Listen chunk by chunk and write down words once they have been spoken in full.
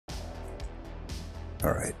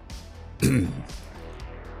Alright.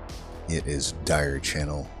 It is dire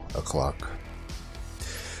channel o'clock.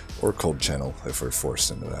 Or cold channel if we're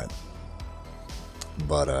forced into that.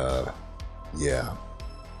 But, yeah.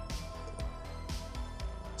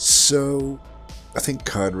 So, I think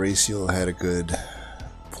COD Racial had a good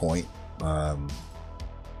point.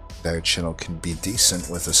 Dire channel can be decent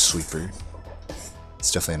with a sweeper.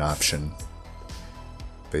 It's definitely an option.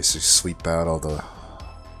 Basically sweep out all the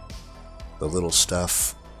little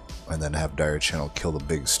stuff and then have dire channel kill the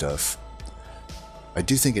big stuff. I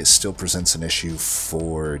do think it still presents an issue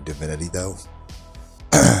for Divinity though.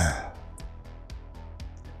 I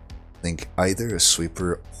think either a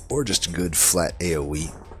sweeper or just a good flat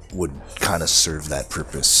AoE would kind of serve that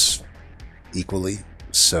purpose equally.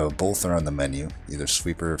 So both are on the menu, either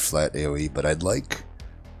sweeper or flat AoE, but I'd like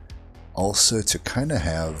also to kind of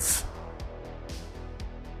have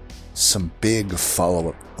some big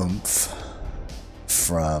follow-up oomph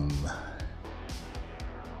from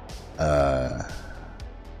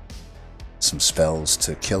some spells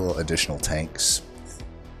to kill additional tanks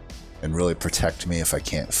and really protect me if I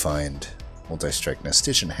can't find multi-strike. Now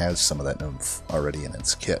Stygian has some of that oomph already in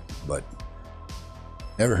its kit, but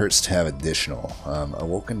never hurts to have additional.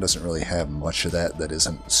 Awoken doesn't really have much of that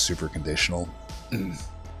isn't super conditional.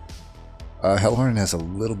 Hellhorn has a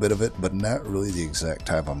little bit of it, but not really the exact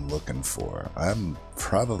type I'm looking for. I'm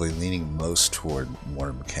probably leaning most toward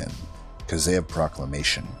Wormkin, because they have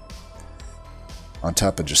Proclamation. On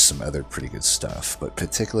top of just some other pretty good stuff, but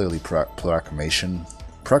particularly Proclamation.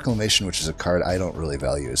 Proclamation, which is a card I don't really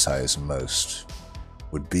value as high as most,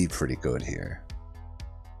 would be pretty good here.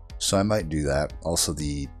 So I might do that. Also,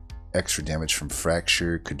 the extra damage from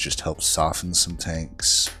Fracture could just help soften some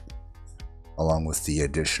tanks, along with the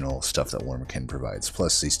additional stuff that Wormkin provides.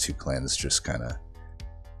 Plus, these two clans just kind of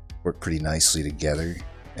work pretty nicely together.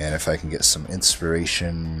 And if I can get some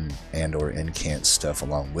inspiration and or incant stuff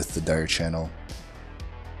along with the dire channel,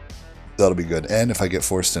 that'll be good. And if I get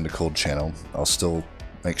forced into cold channel, I'll still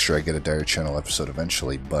make sure I get a dire channel episode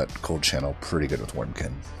eventually, but cold channel pretty good with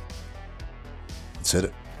Wormkin. Let's hit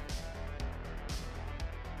it.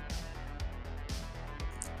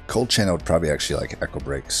 Cold channel would probably actually like Echo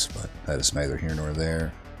Breaks, but that is neither here nor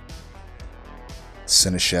there.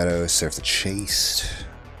 Sin of Shadow, Seraph the Chaste,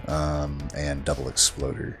 and Double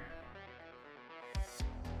Exploder.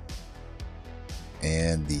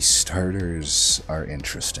 And the starters are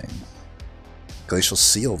interesting. Glacial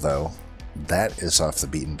Seal, though, that is off the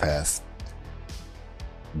beaten path.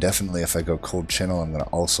 Definitely, if I go cold channel, I'm going to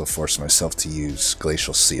also force myself to use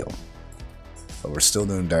Glacial Seal. But we're still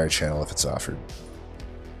doing dire channel if it's offered.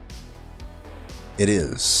 It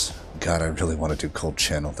is. God, I really want to do cold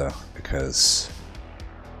channel though, because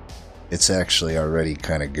it's actually already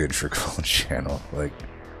kind of good for cold channel. Like,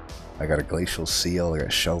 I got a Glacial Seal, I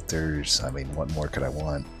got shelters. I mean, what more could I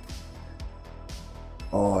want?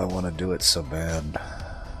 Oh, I want to do it so bad.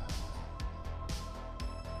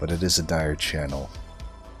 But it is a dire channel.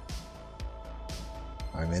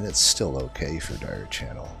 I mean, it's still okay for dire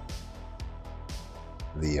channel.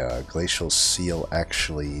 The Glacial Seal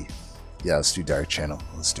actually... Yeah, let's do dire channel.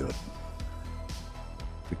 Let's do it.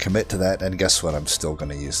 We commit to that, and guess what? I'm still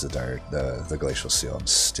going to use the Glacial Seal. I'm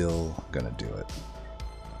still going to do it.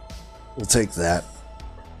 We'll take that.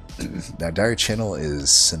 Now, dire channel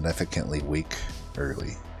is significantly weak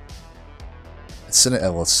early. It's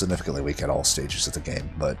significantly weak at all stages of the game,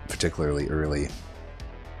 but particularly early.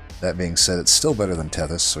 That being said, it's still better than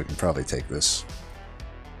Tethys, so we can probably take this.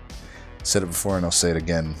 Said it before, and I'll say it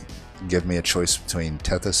again. Give me a choice between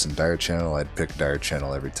Tethys and dire channel, I'd pick dire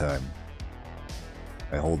channel every time.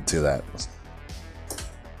 I hold to that.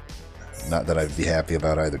 Not that I'd be happy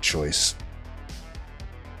about either choice.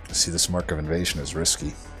 See, this Mark of Invasion is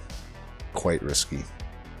risky. Quite risky.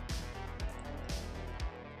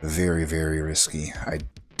 Very, very risky. I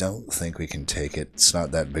don't think we can take it. It's not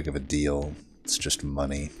that big of a deal. It's just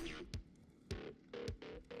money.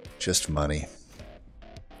 Just money.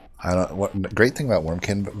 I don't. What the great thing about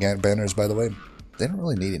Wormkin banners, by the way, they don't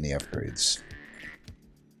really need any upgrades.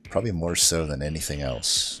 Probably more so than anything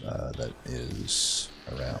else that is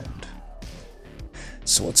around.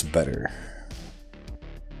 So what's better?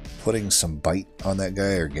 Putting some bite on that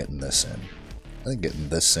guy or getting this in? I think getting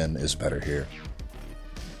this in is better here.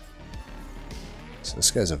 So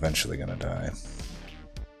this guy's eventually gonna die.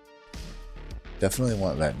 Definitely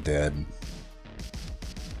want that dead.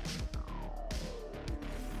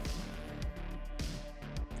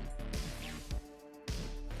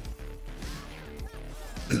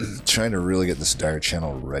 Trying to really get this dire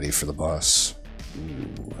channel ready for the boss.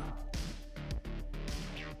 Ooh.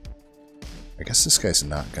 I guess this guy's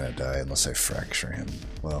not gonna die unless I fracture him.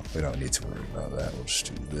 Well, we don't need to worry about that. We'll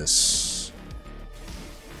just do this.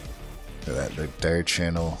 Look at that, the dire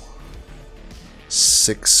channel.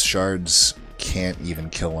 6 shards can't even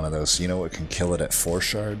kill one of those. You know what can kill it at 4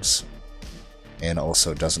 shards? And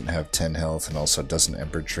also doesn't have 10 health, and also doesn't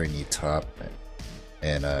Ember Drain you top.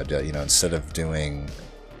 And, you know, instead of doing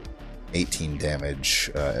 18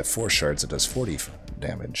 damage at 4 shards, it does 40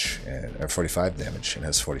 damage, or 45 damage, and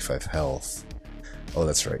has 45 health. Oh,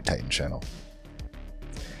 that's right, Titan Channel.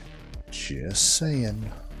 Just saying.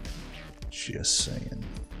 Just saying.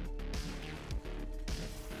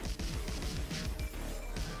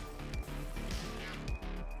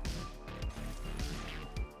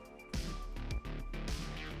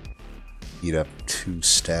 Eat up 2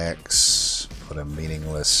 stacks, put a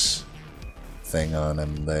meaningless thing on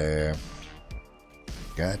him there.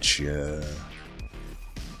 Gotcha.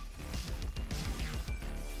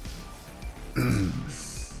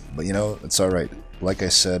 But you know, it's alright. Like I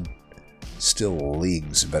said, still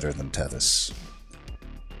leagues better than Tethys.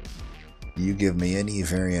 You give me any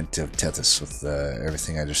variant of Tethys with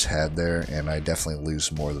everything I just had there, and I definitely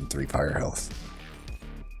lose more than 3 fire health.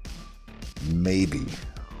 Maybe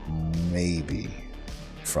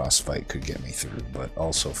Frostbite could get me through, but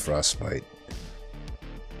also Frostbite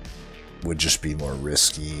would just be more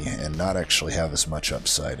risky and not actually have as much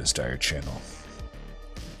upside as Dire Channel.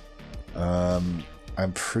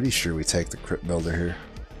 I'm pretty sure we take the Crypt Builder here.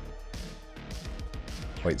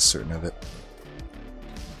 Quite certain of it.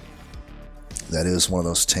 That is one of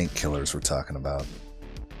those tank killers we're talking about.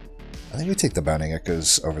 I think we take the Bounding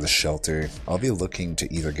Echoes over the Shelter. I'll be looking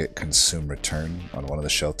to either get Consume Return on one of the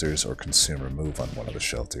shelters or Consume Remove on one of the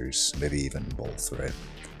shelters. Maybe even both, right?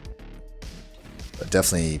 But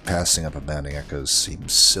definitely passing up a Bounding Echoes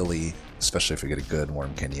seems silly, especially if we get a good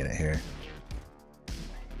Wormkin unit here.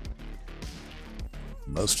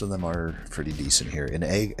 Most of them are pretty decent here. An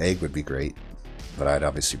egg would be great, but I'd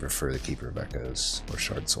obviously prefer the Keeper of Echoes or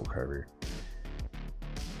Shard Soul Carver.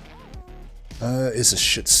 Is a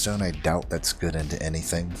Shitstone? I doubt that's good into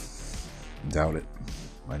anything. Doubt it.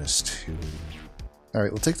 -2.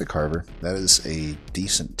 Alright, we'll take the Carver. That is a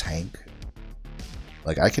decent tank.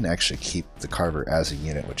 Like, I can actually keep the Carver as a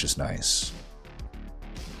unit, which is nice.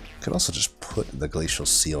 Could also just put the Glacial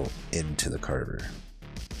Seal into the Carver.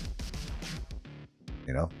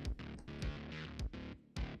 You know?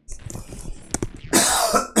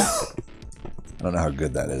 I don't know how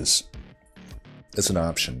good that is. It's an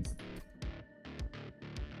option.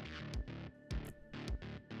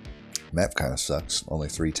 Map kind of sucks. Only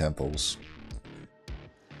 3 temples.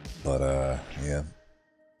 But, yeah.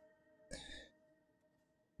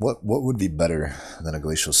 What would be better than a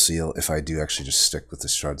Glacial Seal if I do actually just stick with the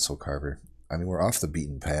Shard Soul Carver? I mean, we're off the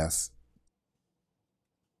beaten path.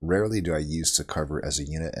 Rarely do I use the Carver as a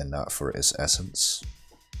unit and not for its essence.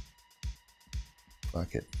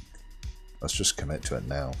 Fuck it. Let's just commit to it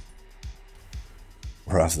now.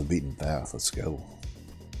 We're off the beaten path. Let's go.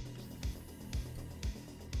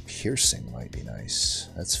 Piercing might be nice.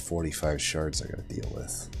 That's 45 shards I gotta deal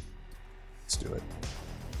with. Let's do it.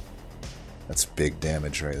 That's big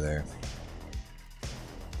damage right there.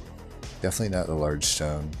 Definitely not the large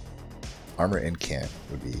stone. Armor Incant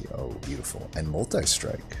would be, oh, beautiful. And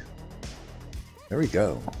multi-strike. There we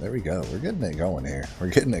go. There we go. We're getting it going here. We're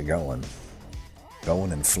getting it going.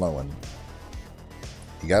 Going and flowing.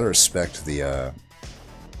 You gotta respect the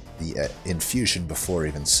infusion before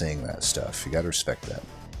even seeing that stuff. You gotta respect that.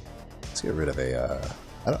 Let's get rid of a,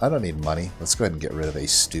 I don't need money. Let's go ahead and get rid of a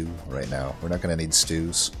stew right now. We're not going to need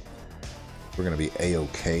stews. We're going to be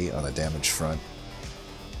A-okay on the damage front.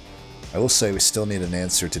 I will say we still need an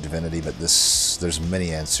answer to Divinity, but there's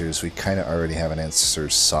many answers. We kind of already have an answer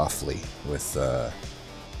softly with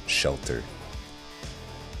Shelter.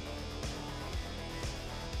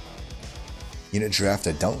 Unit draft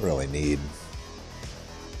I don't really need.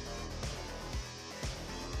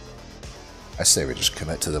 I say we just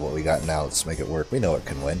commit to what we got now. Let's make it work. We know it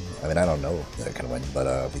can win. I mean, I don't know that it can win, but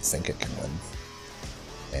we think it can win.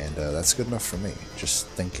 And that's good enough for me. Just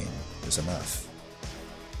thinking is enough.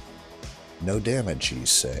 No damage, you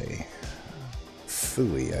say.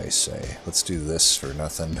 Phooey, I say. Let's do this for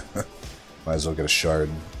nothing. Might as well get a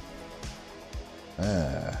shard.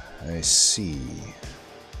 Ah, I see.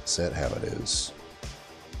 Is that how it is?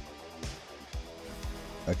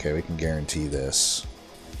 Okay, we can guarantee this.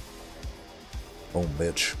 Boom,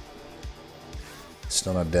 bitch.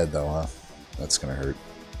 Still not dead though, huh? That's gonna hurt.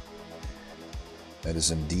 That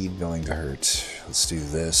is indeed going to hurt. Let's do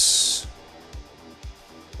this.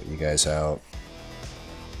 Put you guys out.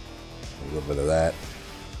 A little bit of that.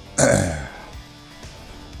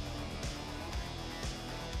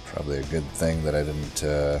 Probably a good thing that I didn't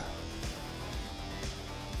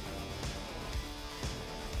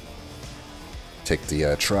take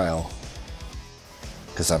the trial,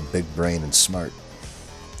 because I'm big brain and smart.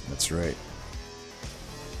 That's right.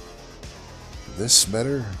 This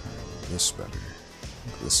better? Or this better? I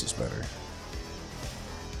think this is better.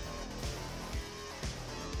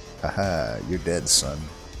 Haha, you're dead, son.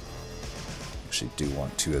 Actually do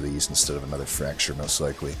want 2 of these instead of another fracture, most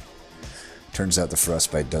likely. Turns out the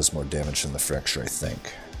frostbite does more damage than the fracture, I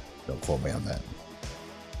think. Don't quote me on that.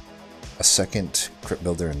 A second crit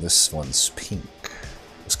builder, and this one's pink.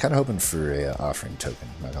 I was kind of hoping for a offering token,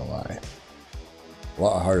 not gonna lie. A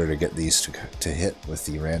lot harder to get these to hit with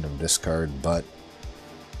the random discard, but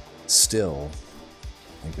still,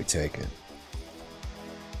 I think we take it.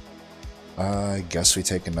 I guess we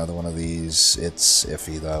take another one of these. It's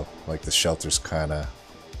iffy though. Like the shelter's kind of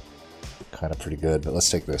pretty good, but let's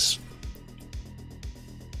take this.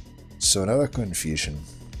 So another confusion.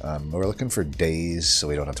 We're looking for days, so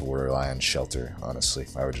we don't have to rely on shelter. Honestly,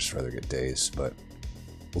 I would just rather get days, but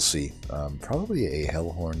we'll see. Probably a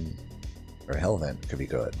Hellhorn or Hellvent could be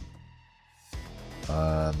good.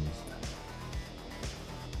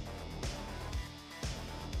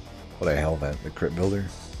 What a Hellvent, the crit builder.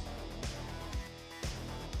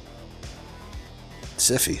 It's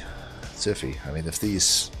iffy. It's iffy. I mean, if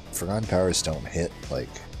these Forgotten Powers don't hit, like,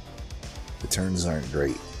 the turns aren't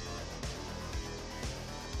great.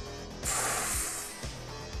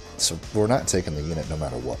 So we're not taking the unit no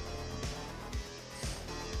matter what.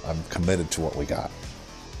 I'm committed to what we got.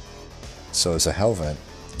 So as a Hellvent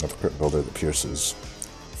of Crit Builder that pierces,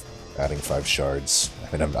 adding 5 shards,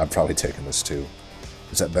 I mean, I'm probably taking this too.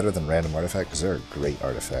 Is that better than Random Artifact? Because there are great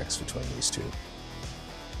artifacts between these two.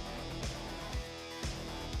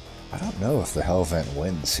 I don't know if the Hellvent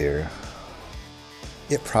wins here.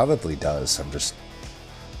 It probably does. I'm just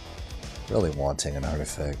really wanting an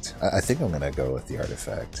artifact. I think I'm going to go with the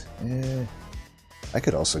artifact. I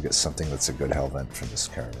could also get something that's a good Hellvent from this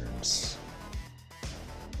cards.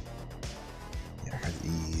 Yeah,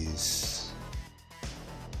 these.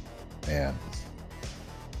 Man.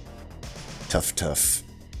 Tough.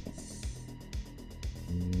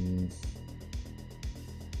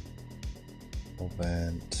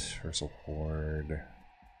 Hellvent, Herzl Horde.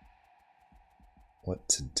 What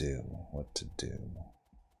to do?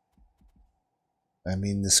 I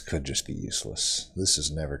mean, this could just be useless. This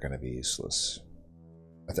is never going to be useless.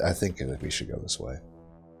 I think that we should go this way.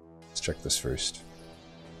 Let's check this first.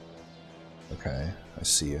 Okay, I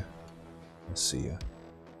see you.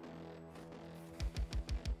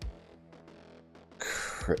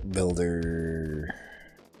 Crit Builder...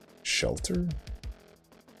 Shelter?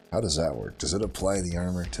 How does that work? Does it apply the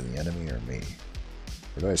armor to the enemy or me?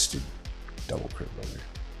 Or do I just do double Crit Builder?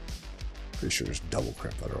 Pretty sure there's double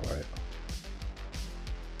Crit Builder, right?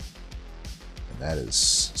 And that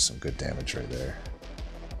is some good damage right there.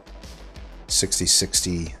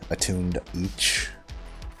 60-60 attuned each.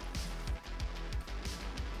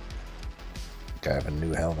 I think I have a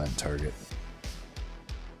new Hellvent target.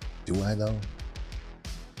 Do I though?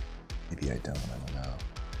 Maybe I don't know.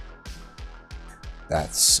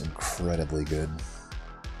 That's incredibly good.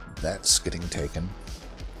 That's getting taken.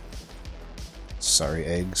 Sorry,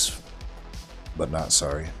 eggs. But not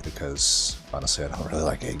sorry, because honestly I don't really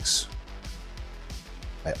like eggs.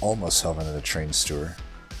 I almost Hellvented a Train Steward.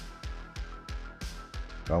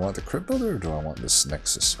 Do I want the Crit Builder or do I want this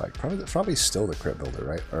Nexus Spike? Probably still the Crit Builder,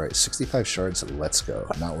 right? Alright, 65 shards, let's go.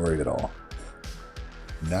 Not worried at all.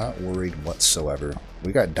 Not worried whatsoever.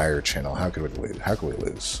 We got DIRECHANNEL. How could we lose? How could we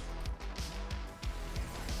lose?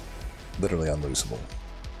 Literally unlosable.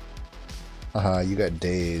 Haha, you got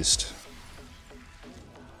dazed.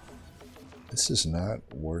 This is not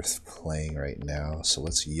worth playing right now, so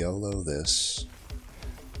let's YOLO this.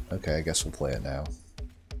 Okay, I guess we'll play it now.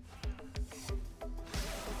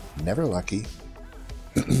 Never lucky.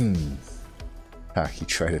 Ah, you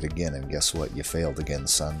tried it again, and guess what? You failed again,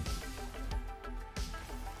 son.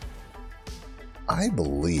 I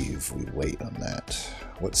believe we wait on that.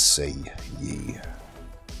 What say ye?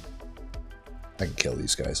 I can kill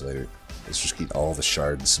these guys later. Let's just keep all the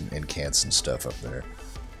shards and incants and stuff up there.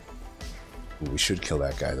 Ooh, we should kill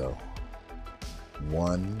that guy, though.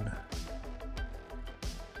 1,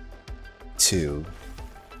 2.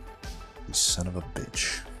 You son of a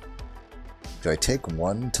bitch. Do I take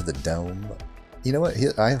 1 to the dome? You know what?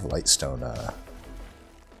 I have Lightstone,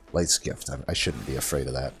 Light's Gift. I shouldn't be afraid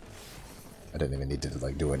of that. I didn't even need to,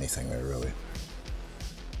 like, do anything there, really.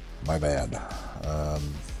 My bad.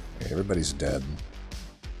 Everybody's dead.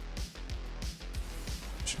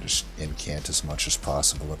 just incant as much as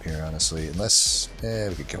possible up here, honestly. Unless,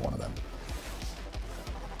 we could kill one of them.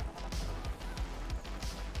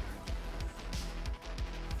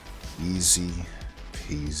 Easy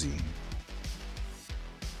peasy.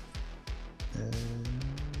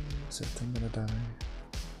 Is that thing gonna die?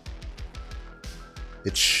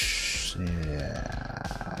 It's... yeah...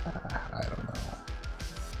 I don't know.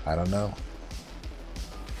 I don't know.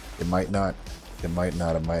 It might not. It might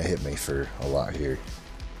not. It might hit me for a lot here.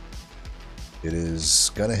 It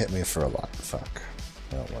is gonna hit me for a lot. Fuck.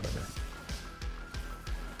 Well, whatever.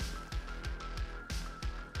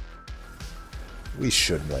 We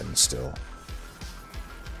should win still.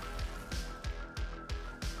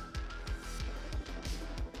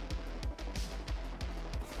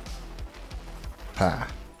 Ha.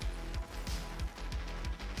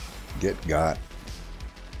 Get got.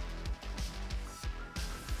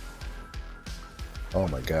 Oh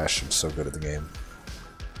my gosh, I'm so good at the game.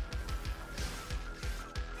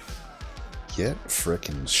 Get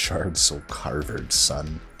frickin' shard so carvered,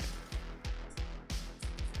 son.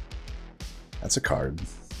 That's a card.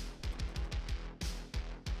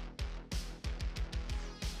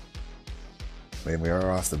 I mean, we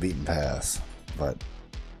are off the beaten path, but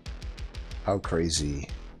how crazy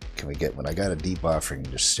can we get when I got a deep offering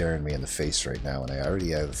just staring me in the face right now, and I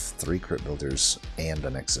already have 3 crit builders and a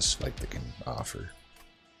Nexus Spike that can offer?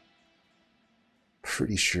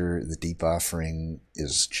 Pretty sure the deep offering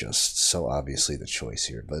is just so obviously the choice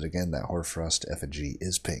here, but again, that Hoarfrost effigy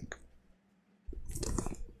is pink.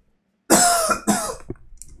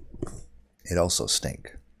 It also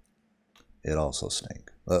stink. It also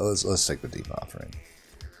stink. Let's take the deep offering.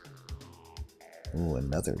 Ooh,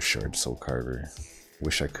 another shard soul carver.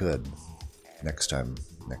 Wish I could. Next time.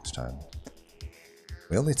 Next time.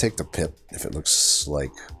 We only take the pip if it looks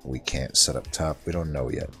like we can't set up top. We don't know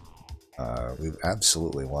yet. We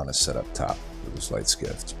absolutely want to set up top with this Light's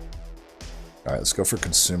Gift. Alright, let's go for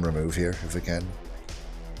consume remove here if we can.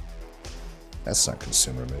 That's not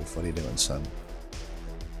consume remove. What are you doing, son?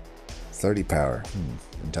 30 power.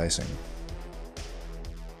 Enticing.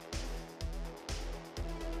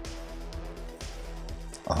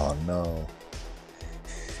 Oh no.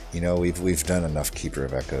 You know, we've done enough Keeper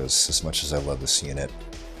of Echoes. As much as I love this unit,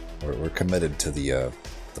 we're committed to the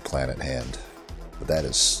plan at hand. But that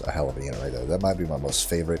is a hell of a unit right there. That might be my most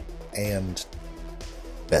favorite and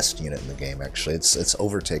best unit in the game, actually. It's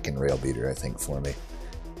overtaken Rail Beater, I think, for me.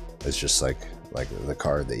 It's just like the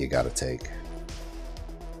card that you gotta take.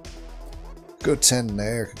 Go 10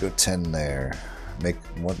 there, could go 10 there. Make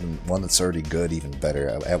one that's already good even better.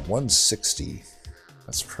 At 160,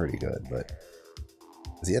 that's pretty good, but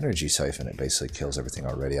with the Energy Siphon, it basically kills everything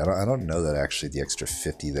already. I don't know that actually the extra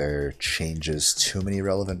 50 there changes too many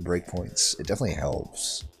relevant breakpoints. It definitely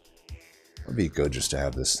helps. It would be good just to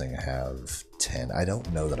have this thing have 10. I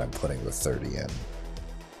don't know that I'm putting the 30 in.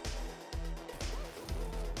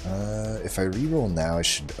 If I reroll now, I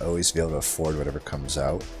should always be able to afford whatever comes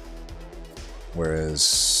out.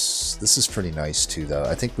 Whereas this is pretty nice too, though.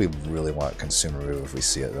 I think we really want Consume Remove if we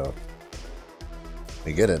see it, though.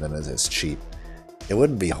 We get it, and it's cheap. It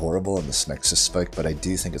wouldn't be horrible in this Nexus Spike, but I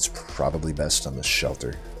do think it's probably best on this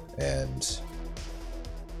Shelter. And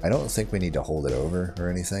I don't think we need to hold it over or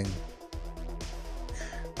anything.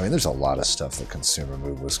 I mean, there's a lot of stuff that Consume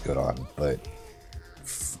Remove was good on, but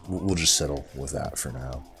we'll just settle with that for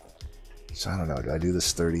now. So I don't know, do I do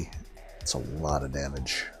this 30? It's a lot of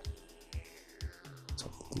damage. It's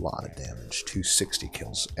a lot of damage. 260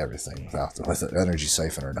 kills everything with an Energy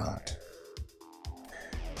Siphon or not.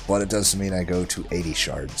 But it does mean I go to 80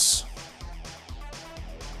 shards.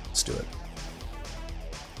 Let's do it.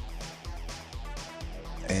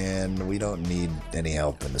 And we don't need any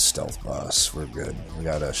help in the stealth boss. We're good. We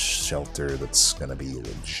got a Shelter that's gonna be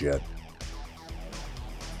legit.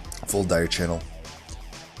 Full Dire Channel.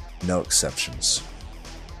 No exceptions.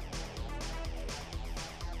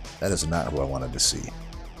 That is not who I wanted to see.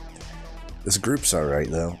 This group's alright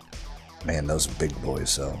though. Man, those big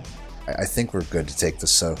boys though. I think we're good to take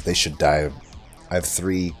this, so they should die. I have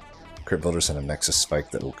 3 Crit Builders and a Nexus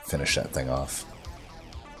Spike that will finish that thing off.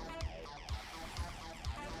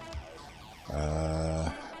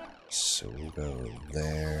 So we'll go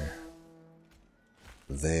there.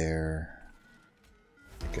 There.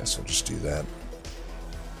 I guess we'll just do that.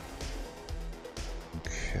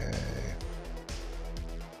 Okay.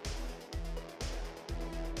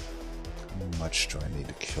 How much do I need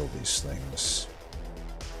to kill these things?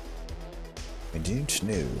 I don't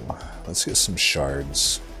know. Let's get some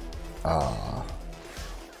shards. Ah.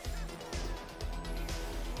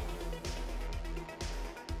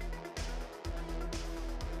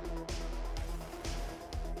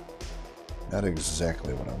 Not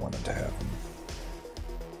exactly what I wanted to happen.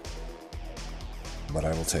 But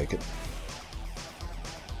I will take it.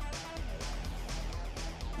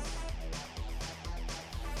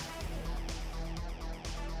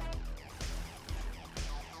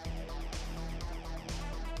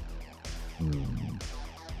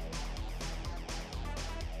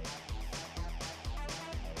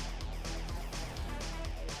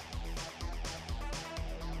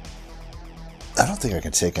 I don't think I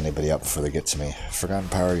can take anybody out before they get to me. Forgotten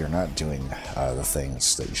Power, you're not doing the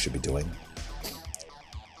things that you should be doing.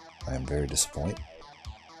 I am very disappointed.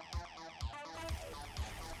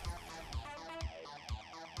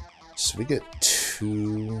 So we get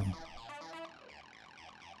 2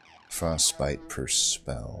 frostbite per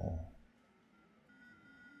spell.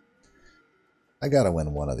 I gotta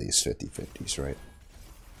win one of these 50-50s, right?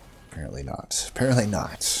 Apparently not. Apparently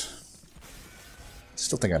not.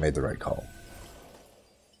 Still think I made the right call.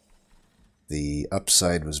 The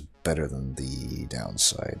upside was better than the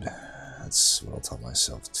downside. That's what I'll tell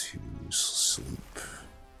myself to sleep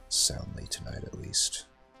soundly tonight, at least.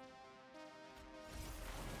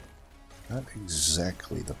 Not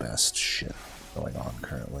exactly the best shit going on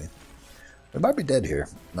currently. We might be dead here.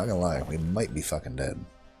 Not gonna lie, we might be fucking dead.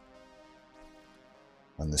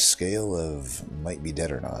 On the scale of might be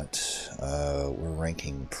dead or not, we're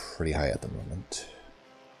ranking pretty high at the moment.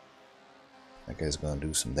 That guy's gonna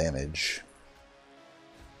do some damage.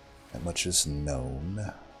 That much is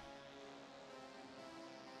known.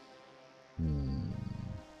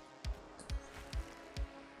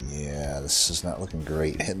 Yeah, this is not looking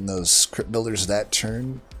great. Hitting those crypt builders that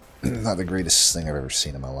turn, not the greatest thing I've ever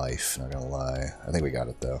seen in my life, not gonna lie. I think we got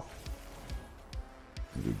it though.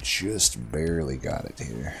 We just barely got it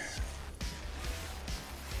here.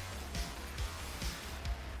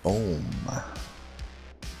 Boom.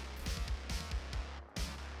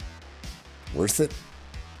 Worth it?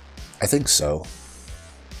 I think so.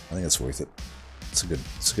 I think it's worth it. It's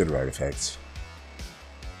a good artifact.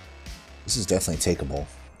 This is definitely takeable.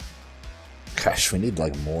 Gosh, we need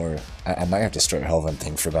like more. I might have to start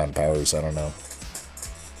Hellventing Forgotten Powers, I don't know.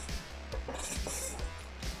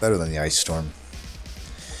 Better than the Ice Storm.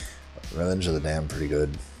 Revenge of the Damned, pretty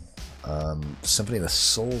good. Symphony of the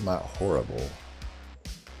Soul, not horrible.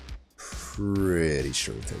 Pretty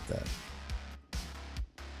sure we take that.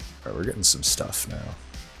 Alright, we're getting some stuff now.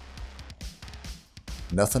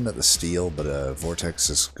 Nothing at the steel, but Vortex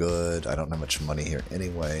is good. I don't have much money here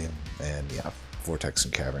anyway. And yeah, Vortex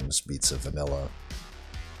and Caverns beats a vanilla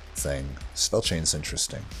thing. Spell Chain's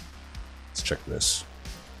interesting. Let's check this.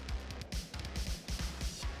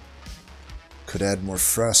 Could add more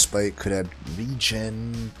Frostbite, could add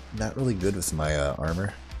Regen. Not really good with my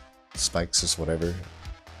armor. Spikes is whatever.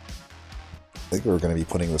 I think we're going to be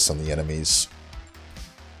putting this on the enemies.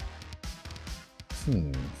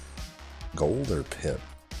 Gold or Pip?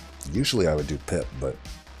 Usually I would do Pip, but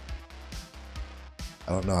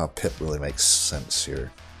I don't know how Pip really makes sense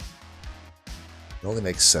here. It only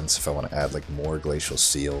makes sense if I want to add like more Glacial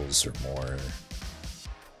Seals or more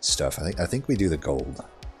stuff. I think we do the gold.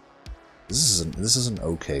 This is an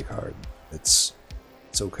okay card. It's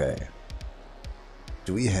okay.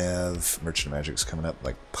 Do we have Merchant of Magics coming up?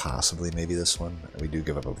 Like possibly maybe this one? We do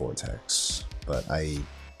give up a Vortex, but I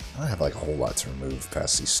don't have like a whole lot to remove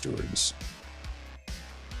past these stewards.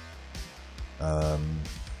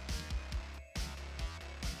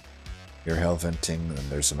 You're Hellventing, and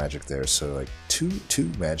there's a magic there, so like two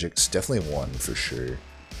magics, definitely one for sure. I'm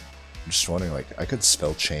just wondering, like, I could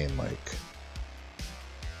Spell Chain like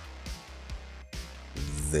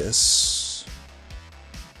this.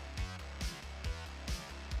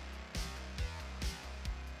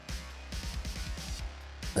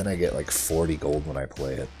 Then I get like 40 gold when I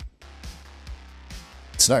play it.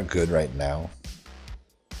 It's not good right now,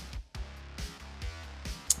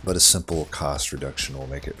 but a simple cost reduction will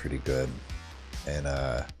make it pretty good. And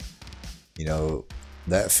you know,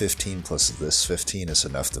 that 15 plus this 15 is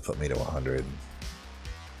enough to put me to 100.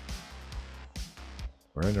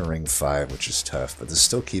 We're in a ring 5, which is tough, but this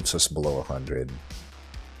still keeps us below 100.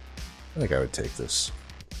 I think I would take this.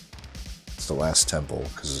 It's the last temple,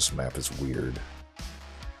 because this map is weird.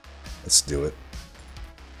 Let's do it.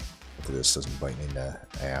 Hopefully this doesn't bite me in the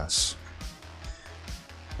ass.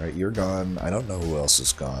 Alright, you're gone. I don't know who else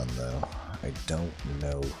is gone, though. I don't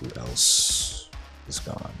know who else is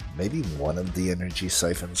gone. Maybe one of the energy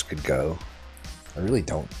siphons could go. I really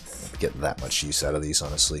don't get that much use out of these,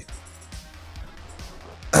 honestly.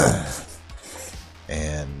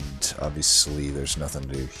 And obviously there's nothing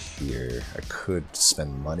to do here. I could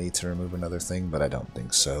spend money to remove another thing, but I don't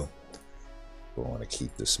think so. We'll want to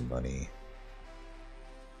keep this money.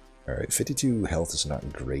 Alright, 52 health is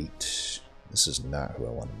not great. This is not who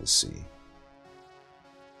I wanted to see.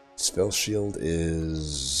 Spell Shield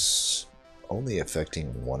is only affecting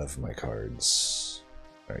one of my cards.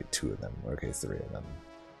 Alright, 2 of them. Okay, 3 of them.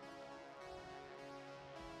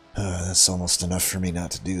 That's almost enough for me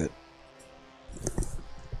not to do it.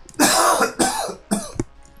 I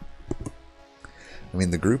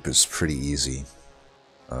mean, the group is pretty easy.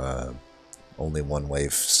 Only one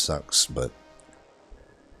wave sucks, but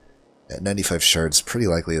at 95 shards, pretty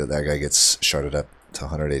likely that that guy gets sharded up to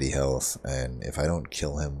 180 health, and if I don't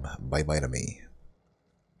kill him, bye-bye to me.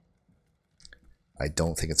 I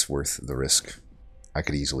don't think it's worth the risk. I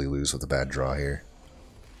could easily lose with a bad draw here.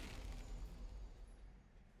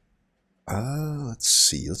 Let's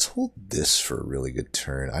see. Let's hold this for a really good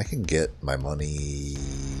turn. I can get my money...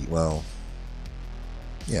 Well,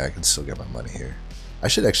 yeah, I can still get my money here. I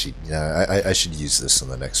should actually... Yeah, I should use this in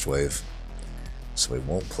the next wave. So we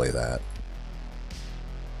won't play that.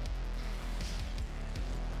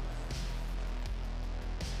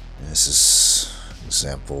 This is an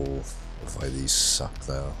example of why these suck,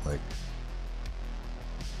 though. Like...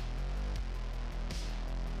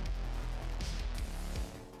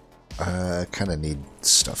 I kind of need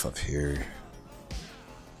stuff up here.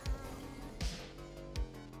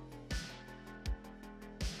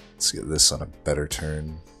 Let's get this on a better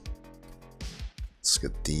turn. Let's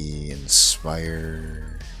get the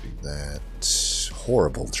Inspire. Do that.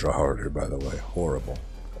 Horrible draw order, by the way. Horrible.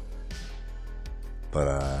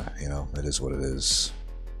 But, you know, it is what it is.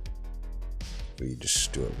 We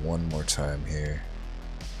just do it one more time here,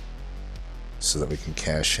 so that we can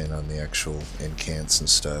cash in on the actual incants and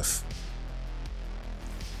stuff.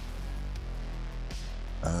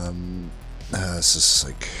 This is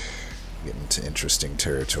like getting to interesting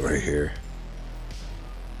territory here,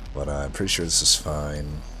 but I'm pretty sure this is fine.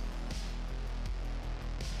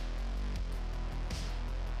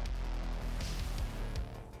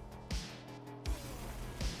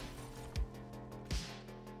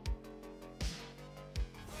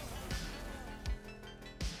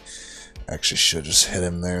 Actually should just hit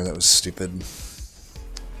him there, that was stupid.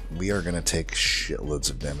 We are gonna take shitloads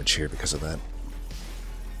of damage here because of that.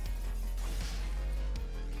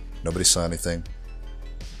 Nobody saw anything.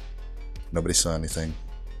 Nobody saw anything.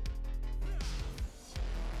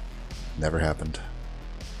 Never happened.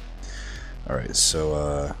 Alright,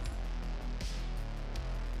 so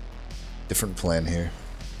different plan here.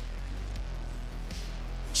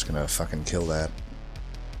 Just gonna fucking kill that.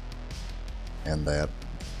 And that.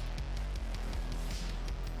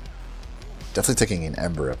 Definitely taking an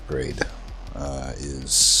Ember upgrade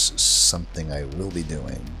is something I will be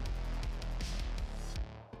doing.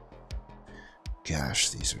 Gosh,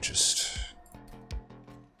 these are just...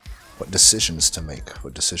 What decisions to make?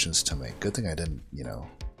 What decisions to make? Good thing I didn't, you know,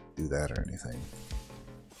 do that or anything.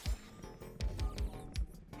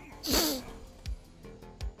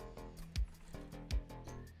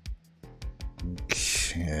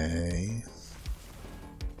 Okay...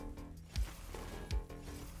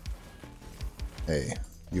 Hey,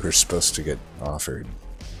 you were supposed to get offered.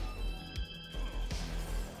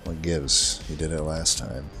 What gives? You did it last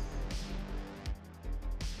time.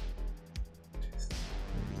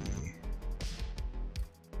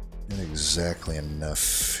 Not exactly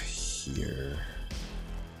enough here.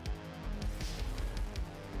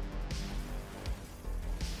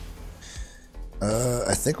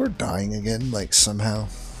 I think we're dying again, like somehow,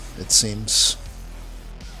 it seems.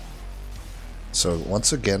 So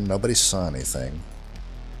once again, nobody saw anything.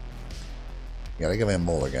 You gotta give me a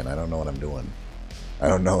mulligan. I don't know what I'm doing. I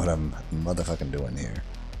don't know what I'm motherfucking doing here.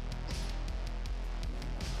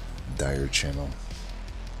 Dire Channel.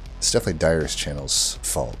 It's definitely Dire's Channel's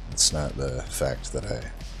fault. It's not the fact that I'm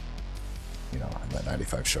at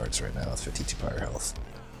 95 shards right now with 52 power health.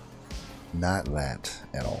 Not that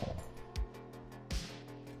at all.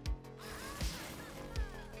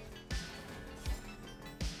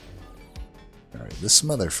 Alright, this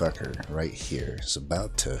motherfucker right here is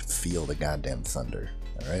about to feel the goddamn thunder,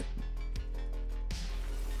 alright?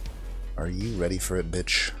 Are you ready for it,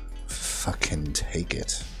 bitch? Fucking take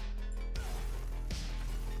it.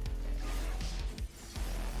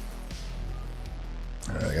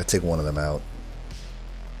 Alright, I gotta take one of them out.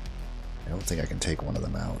 I don't think I can take one of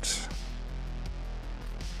them out.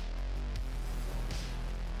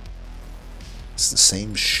 Is the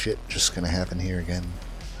same shit just gonna happen here again?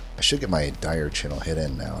 I should get my Dire Channel hit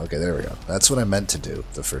in now. Okay, there we go. That's what I meant to do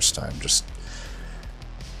the first time. Just,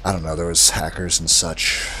 I don't know, there was hackers and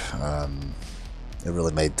such. It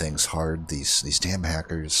really made things hard. These damn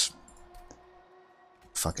hackers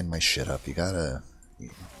fucking my shit up. You gotta...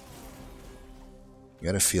 You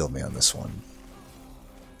gotta feel me on this one.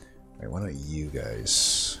 Alright, why don't you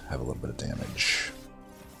guys have a little bit of damage?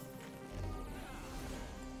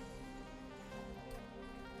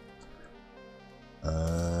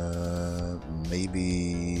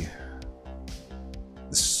 Maybe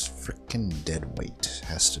this frickin' dead weight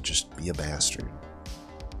has to just be a bastard.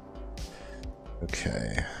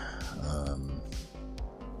 Okay.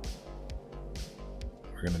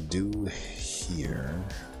 We're gonna do here.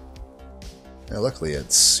 Now, luckily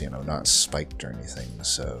it's, you know, not spiked or anything,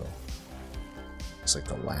 so it's like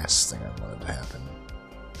the last thing I wanted to happen.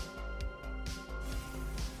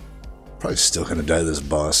 Probably still gonna die to this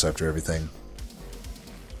boss after everything.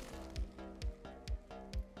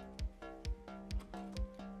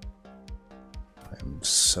 I'm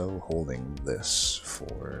so holding this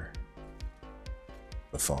for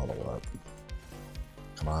the follow-up.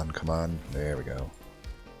 Come on, come on. There we go.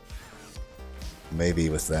 Maybe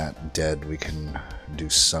with that dead we can do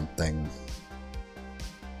something.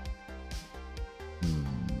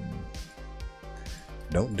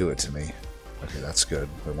 Don't do it to me. Okay, that's good.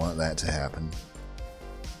 We want that to happen.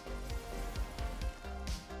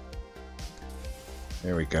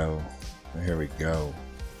 There we go. Here we go.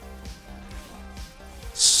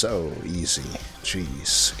 So easy.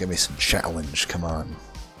 Jeez. Give me some challenge. Come on.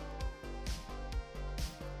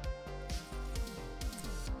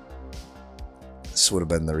 This would have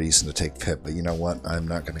been the reason to take Pip, but you know what? I'm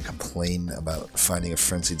not going to complain about finding a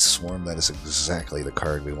Frenzied Swarm. That is exactly the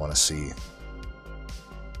card we want to see.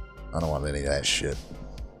 I don't want any of that shit.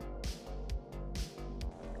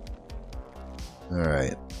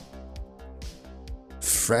 Alright.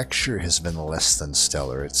 Fracture has been less than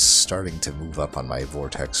stellar. It's starting to move up on my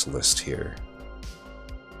Vortex list here.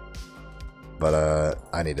 But,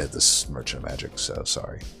 I needed this Merchant of Magic, so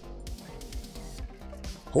sorry.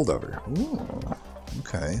 Holdover. Ooh,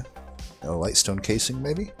 okay. A Lightstone Casing,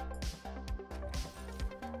 maybe?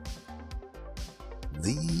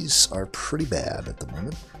 These are pretty bad at the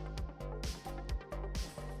moment.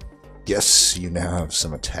 Yes, you now have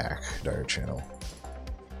some attack, Dire Channel.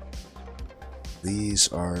 These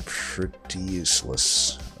are pretty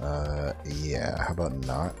useless. Yeah, how about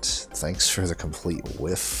not? Thanks for the complete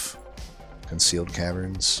whiff. Concealed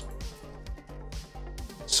Caverns.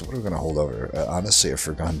 So what are we going to hold over? Honestly, a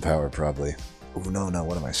Forgotten Power, probably. Oh, no,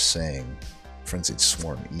 what am I saying? Frenzied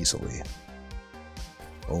Swarm, easily.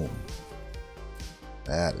 Boom.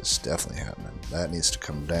 That is definitely happening. That needs to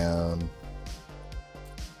come down.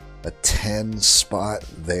 A 10 spot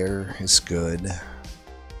there is good.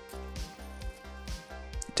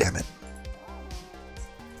 Damn it.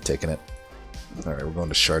 Taking it. Alright, we're going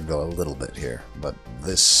to Shardville a little bit here, but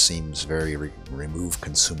this seems very remove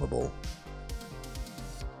consumable.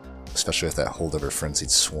 Especially with that holdover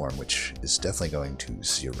Frenzied Swarm, which is definitely going to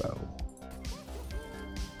 0.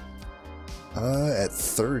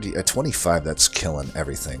 At 25, that's killing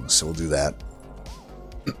everything, so we'll do that.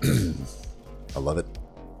 I love it.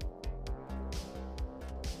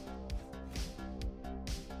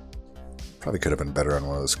 Probably could have been better on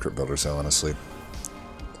one of those Crypt Builders, though, honestly.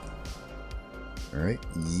 Alright,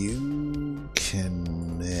 you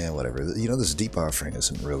can... whatever. You know, this Deep Offering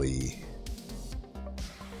isn't really...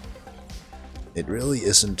 It really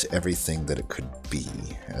isn't everything that it could be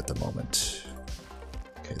at the moment.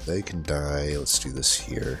 Okay, they can die. Let's do this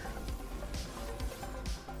here.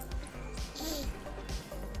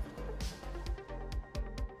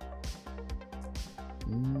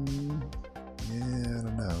 Yeah, I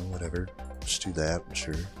don't know. Whatever. Just do that,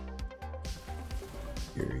 sure.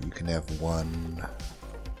 Here, you can have one.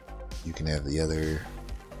 You can have the other.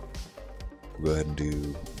 We'll go ahead and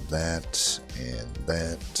do that and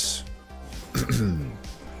that.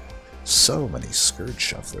 So many Scourge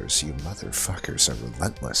Shufflers, you motherfuckers are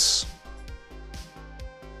relentless.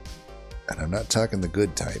 And I'm not talking the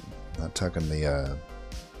good type. I'm not talking the,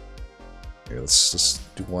 Here, let's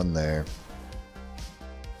just do one there.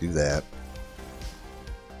 Do that.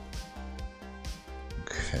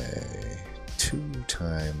 Okay. 2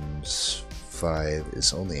 times 5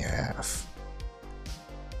 is only half.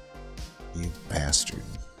 You bastard.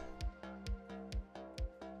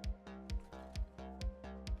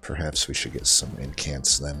 Perhaps we should get some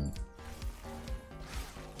incants then.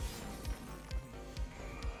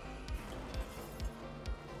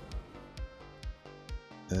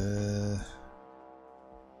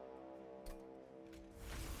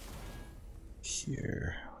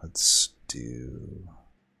 Here, let's do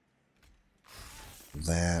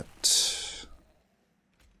that,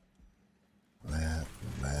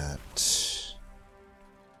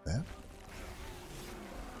 that.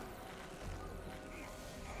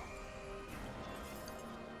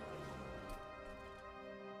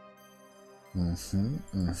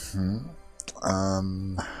 I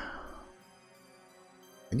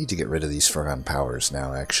need to get rid of these Forgotten Powers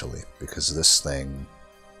now, actually, because this thing...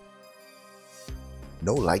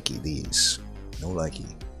 No likey, these. No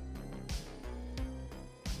likey.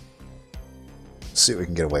 Let's see what we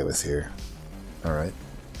can get away with here. Alright.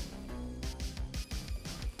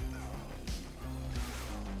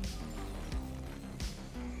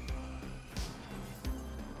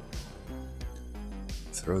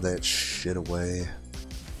 Throw that shit away.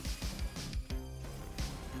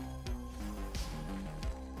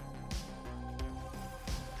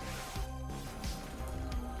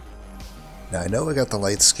 Now I know I got the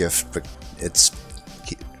light skiff, but it's...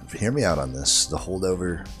 Hear me out on this. The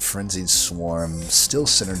holdover Frenzied Swarm still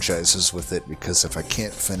synergizes with it because if I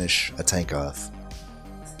can't finish a tank off,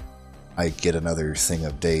 I get another thing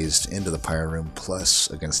of Dazed into the Pyre Room,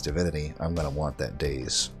 plus against Divinity, I'm gonna want that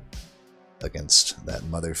Daze against that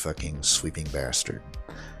motherfucking sweeping bastard.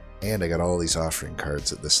 And I got all these offering cards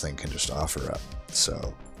that this thing can just offer up,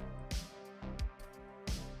 so...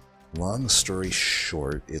 Long story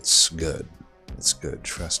short, it's good. It's good,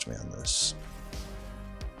 trust me on this.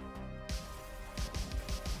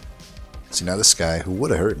 See, now this guy, who would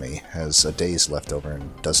have hurt me, has a Daze left over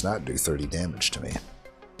and does not do 30 damage to me.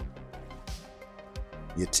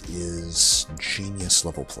 It is genius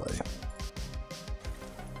level play.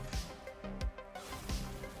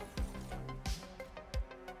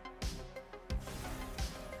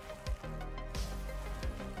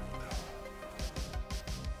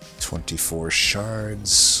 "24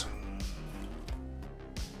 shards.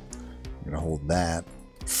 I'm gonna hold that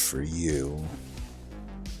for you.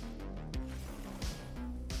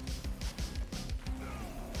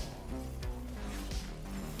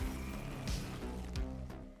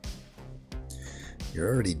 You're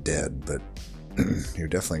already dead, but you're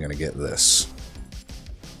definitely going to get this.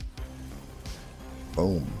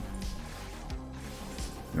 Boom.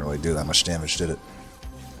 Didn't really do that much damage, did it?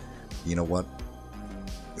 You know what?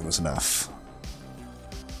 It was enough.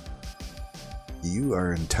 You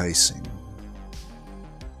are enticing.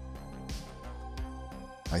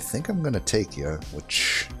 I think I'm going to take you,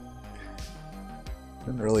 which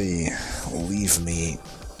didn't really leave me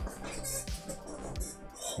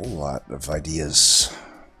whole lot of ideas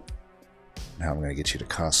on how I'm going to get you to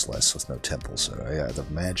cost less with no temple, so yeah, the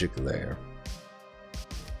magic there.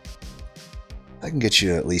 I can get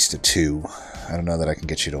you at least a 2. I don't know that I can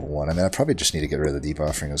get you to 1. I mean, I probably just need to get rid of the deep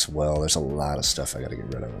offering as well. There's a lot of stuff I got to get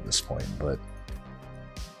rid of at this point, but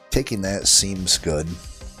taking that seems good.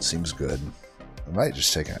 Seems good. I might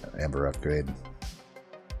just take an Amber upgrade.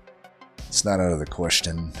 It's not out of the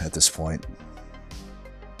question at this point.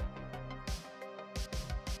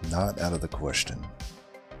 Not out of the question.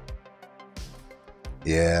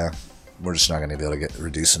 Yeah, we're just not going to be able to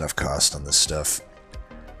reduce enough cost on this stuff.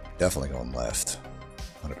 Definitely going left.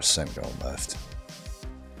 100% going left.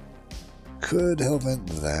 Could Hellvent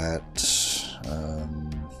that.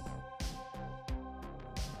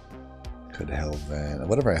 Could Hellvent.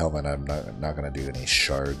 Whatever I Hellvent, I'm not going to do any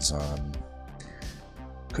shards on.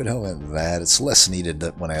 Could Hellvent that. It's less needed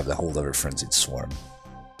when I have the holdover Frenzied Swarm.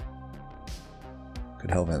 Could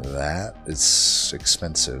Hellvent that. It's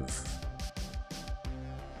expensive.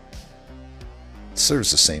 It serves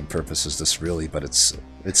the same purpose as this, really, but it's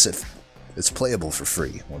playable for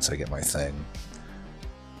free once I get my thing.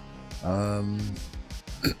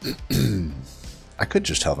 I could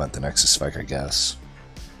just Hellvent the Nexus Spike, I guess.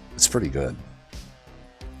 It's pretty good.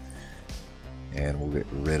 And we'll get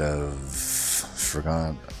rid of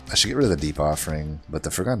Forgotten. I should get rid of the Deep Offering, but the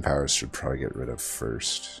Forgotten Powers should probably get rid of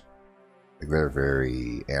first. Like, they're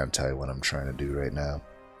very anti what I'm trying to do right now.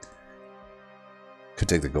 Could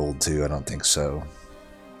take the gold too, I don't think so.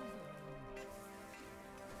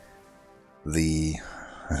 The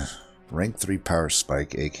rank 3 power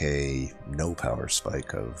spike, aka no power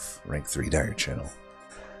spike of rank 3 Dire Channel.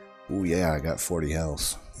 Ooh yeah, I got 40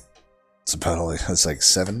 health. It's about all, it's like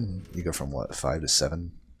 7? You go from what, 5 to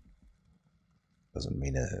 7? Doesn't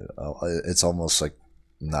mean it. It's almost like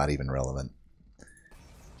not even relevant.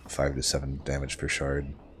 5 to 7 damage per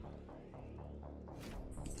shard.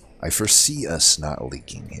 I foresee us not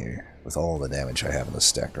leaking here with all the damage I have in the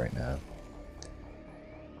stack right now.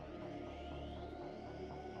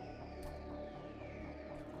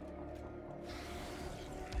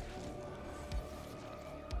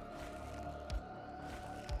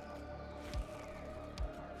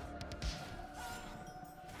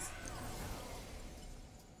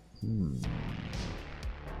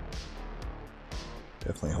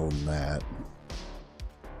 Definitely holding that.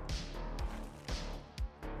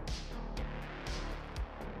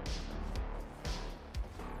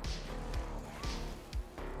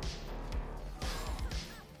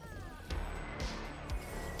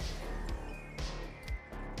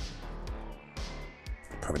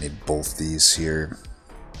 Probably need both these here.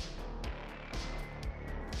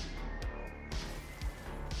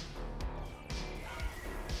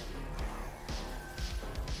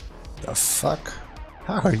 The fuck?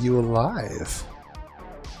 How are you alive?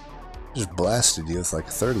 Just blasted you with like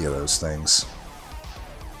 30 of those things.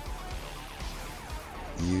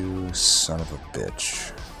 You son of a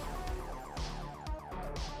bitch.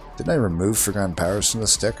 Didn't I remove forgotten powers from the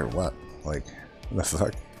stick or what? Like, what the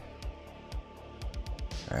fuck?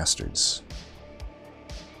 Bastards.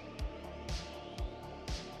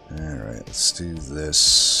 Alright, let's do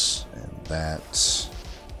this and that.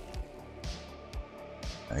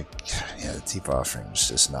 Yeah, the Deep Offering is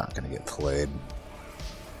just not going to get played.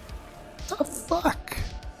 What the fuck?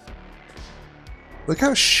 Look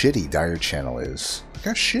how shitty DIRECHANNEL is. Look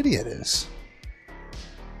how shitty it is.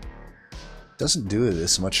 Doesn't do it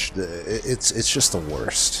as much. It's just the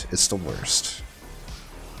worst. It's the worst.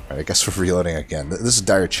 Alright, I guess we're reloading again. This is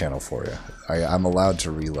DIRECHANNEL for you. I'm allowed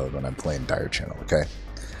to reload when I'm playing DIRECHANNEL, okay?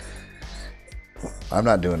 I'm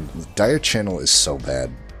not doing... DIRECHANNEL is so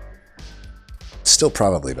bad. Still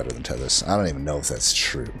probably better than Tethys. I don't even know if that's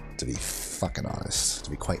true, to be fucking honest.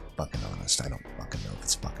 To be quite fucking honest, I don't fucking know if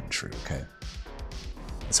it's fucking true, okay?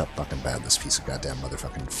 That's how fucking bad this piece of goddamn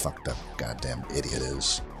motherfucking fucked up goddamn idiot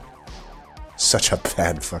is. Such a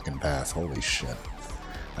bad fucking path, holy shit.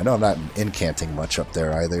 I know I'm not incanting much up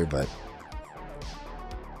there either, but...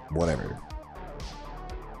 whatever.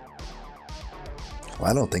 Well,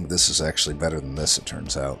 I don't think this is actually better than this, it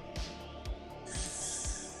turns out.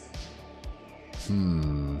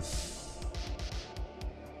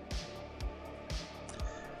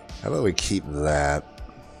 How about we keep that?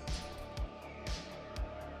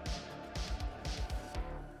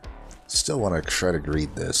 Still want to try to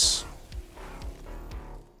greed this.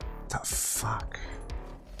 The fuck?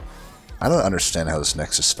 I don't understand how this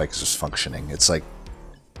Nexus Spike is functioning. It's like,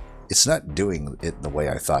 it's not doing it the way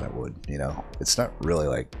I thought it would, you know? It's not really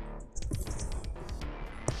like...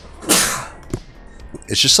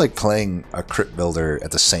 It's just like playing a crypt builder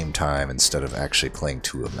at the same time instead of actually playing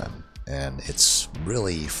two of them. And it's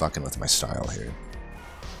really fucking with my style here.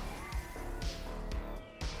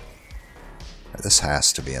 This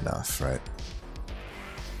has to be enough, right?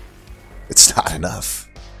 It's not enough.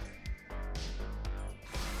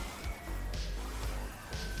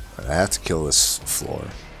 I have to kill this floor.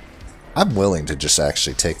 I'm willing to just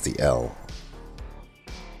actually take the L.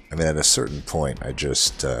 I mean, at a certain point, I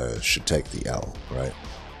just should take the L, right?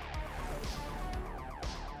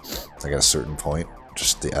 Like at a certain point,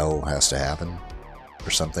 just the L has to happen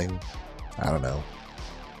or something. I don't know.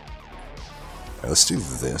 Right, let's do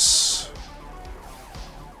this.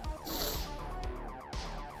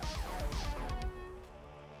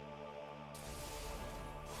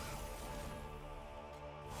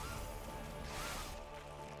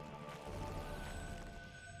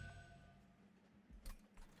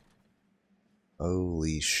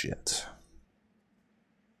 Holy shit.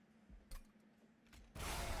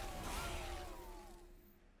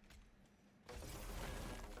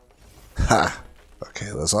 Ha! Okay,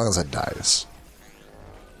 as long as it dies.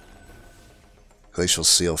 Glacial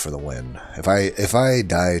Seal for the win. If I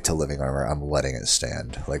die to living armor, I'm letting it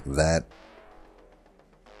stand. Like, that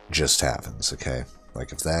just happens, okay?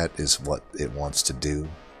 Like, if that is what it wants to do,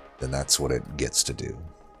 then that's what it gets to do.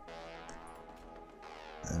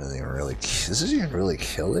 That doesn't even really... This doesn't even really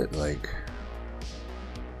kill it, like...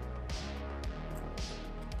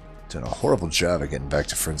 Doing a horrible job of getting back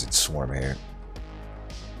to Frenzied Swarm here.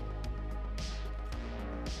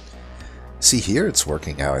 See, here it's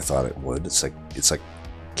working how I thought it would. It's like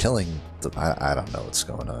killing the... I don't know what's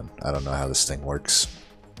going on. I don't know how this thing works.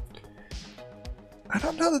 I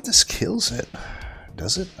don't know that this kills it.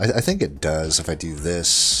 Does it? I think it does if I do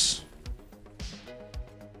this...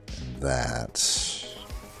 and that...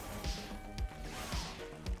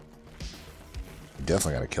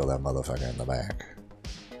 Definitely gotta kill that motherfucker in the back.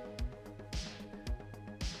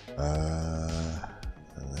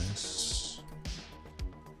 This.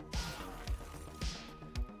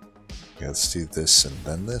 Yeah, let's do this and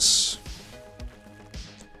then this.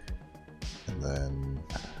 And then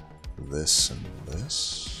this and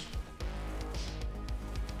this.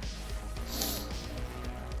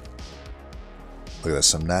 Look at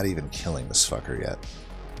this, I'm not even killing this fucker yet.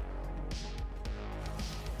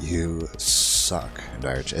 You suck,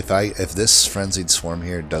 DIRECHANNEL. If this Frenzied Swarm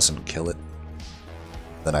here doesn't kill it,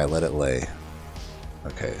 then I let it lay.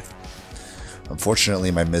 Okay. Unfortunately,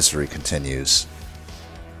 my misery continues.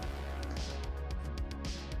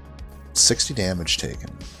 60 damage taken.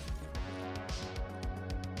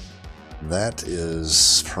 That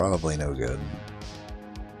is probably no good.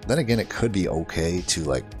 Then again, it could be okay to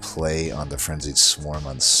like play on the Frenzied Swarm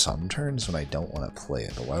on some turns when I don't want to play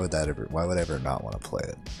it. But why would I ever not want to play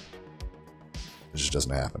it? It just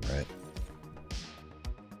doesn't happen, right?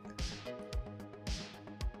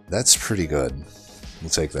 That's pretty good. We'll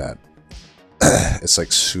take that. It's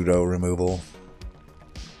like pseudo removal.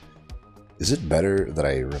 Is it better that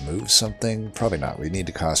I remove something? Probably not. We need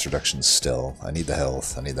the cost reduction still. I need the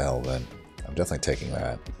health. I need the Hellvent. I'm definitely taking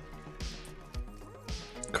that.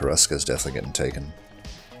 Karuska's definitely getting taken.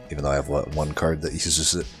 Even though I have, what, one card that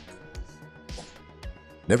uses it?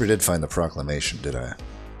 Never did find the Proclamation, did I?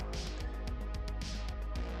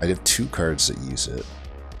 I have 2 cards that use it.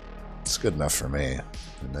 It's good enough for me.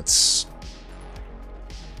 And it's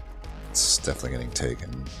definitely getting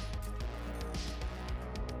taken.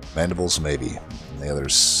 Mandibles, maybe. And the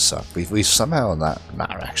others suck. We've somehow not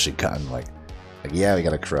actually gotten, like, yeah, we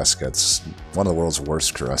got a Karuska. It's one of the world's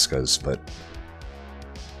worst Karuskas, but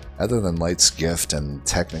other than Light's Gift and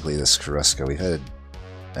technically this Karuska, we've had,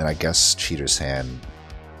 and I guess Cheater's Hand,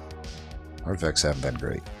 artifacts haven't been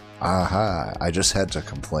great. Aha! I just had to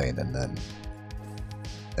complain, and then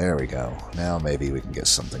there we go. Now maybe we can get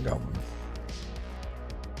something going.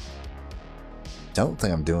 Don't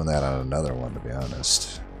think I'm doing that on another one, to be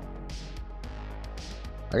honest.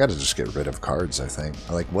 I gotta just get rid of cards, I think.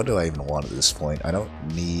 Like, what do I even want at this point? I don't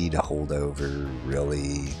need a holdover,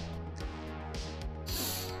 really.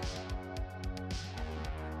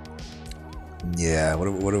 Yeah, what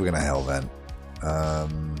are we gonna Hellvent?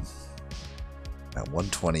 At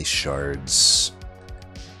 120 shards.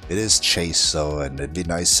 It is Chase, though, and it'd be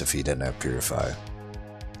nice if he didn't have Purify.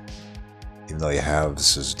 Even though he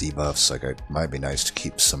has his debuffs, like, it might be nice to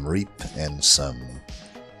keep some Reap and some,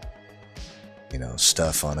 you know,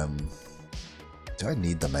 stuff on him. Do I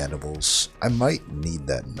need the Mandibles? I might need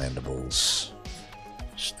that Mandibles.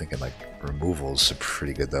 Just thinking, like, removals are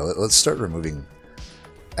pretty good, though. Let's start removing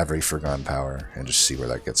every Forgone Power and just see where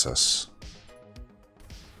that gets us.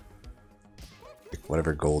 Like,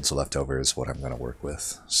 whatever gold's left over is what I'm going to work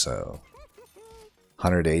with. So,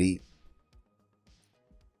 180.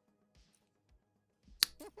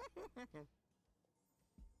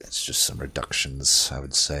 It's just some reductions, I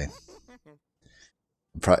would say.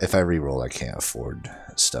 If I reroll, I can't afford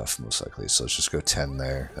stuff, most likely. So let's just go 10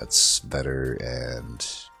 there. That's better, and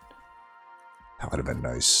that would have been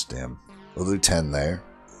nice. Damn. We'll do 10 there,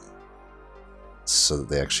 so that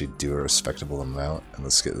they actually do a respectable amount. And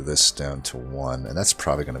let's get this down to 1, and that's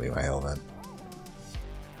probably going to be my Hellvent.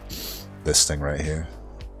 This thing right here.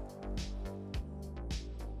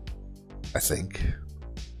 I think.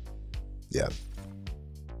 Yeah.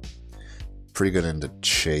 Pretty good into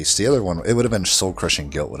Chase. The other one, it would have been Soul Crushing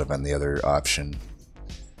Guilt would have been the other option.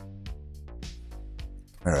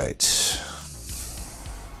 Alright.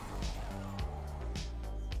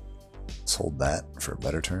 Let's hold that for a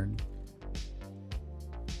better turn.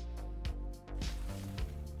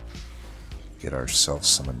 Get ourselves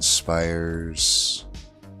some Inspires.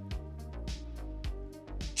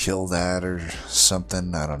 Kill that or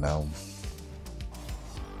something, I don't know.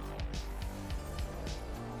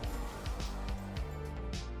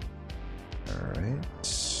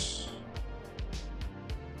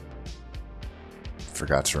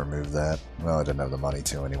 Forgot to remove that. Well, I didn't have the money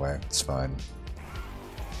to anyway. It's fine.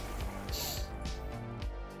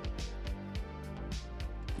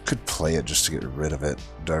 Could play it just to get rid of it.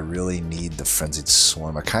 Do I really need the Frenzied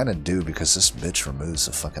Swarm? I kind of do, because this bitch removes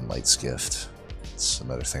the fucking Light's Gift. It's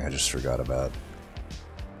another thing I just forgot about.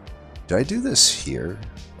 Do I do this here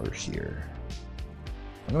or here?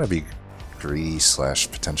 I'm gonna be greedy /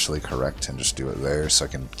 potentially correct and just do it there so I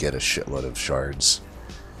can get a shitload of shards.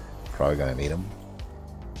 Probably gonna need them.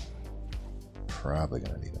 Probably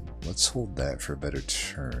gonna need them. Let's hold that for a better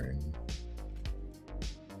turn.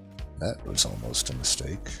 That was almost a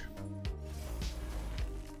mistake.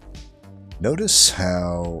 Notice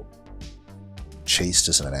how Chased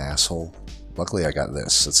isn't an asshole. Luckily I got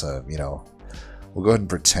this. It's a, you know, we'll go ahead and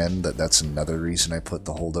pretend that that's another reason I put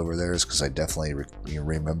the holdover there, is because I definitely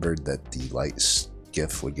remembered that the Light's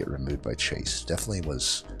Gift would get removed by Chase. Definitely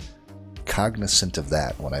was cognizant of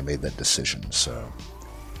that when I made that decision, so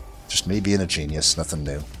just me being a genius, nothing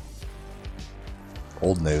new.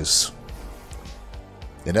 Old news.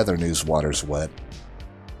 In other news, water's wet,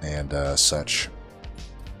 and such.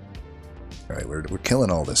 Alright, we're killing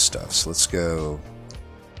all this stuff, so let's go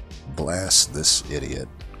blast this idiot.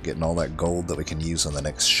 Getting all that gold that we can use on the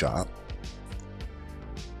next shop.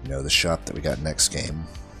 You know, the shop that we got next game.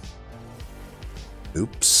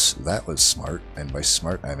 Oops, that was smart, and by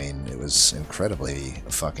smart I mean it was incredibly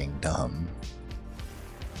fucking dumb.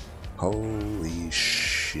 Holy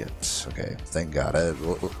shit. shit. Okay, thank God.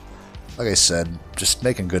 Like I said, just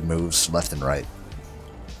making good moves left and right.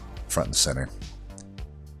 Front and center.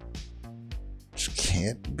 Just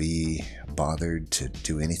can't be bothered to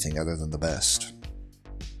do anything other than the best.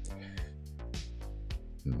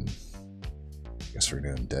 Guess we're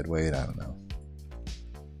doing dead weight, I don't know.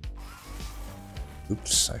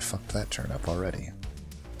 Oops, I fucked that turn up already.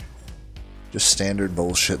 Just standard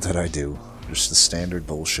bullshit that I do. Just the standard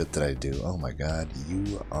bullshit that I do. Oh my god,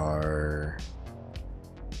 you are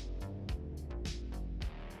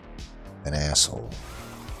an asshole.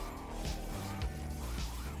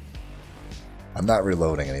 I'm not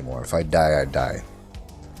reloading anymore. If I die, I die.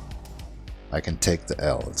 I can take the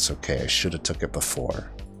L. It's okay. I should have took it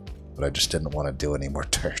before. But I just didn't want to do any more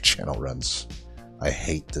Direct Channel runs. I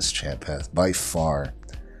hate this chant path. By far,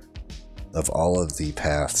 of all of the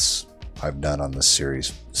paths I've done on this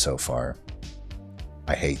series so far,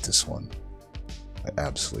 I hate this one. I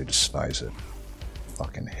absolutely despise it.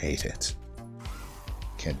 Fucking hate it.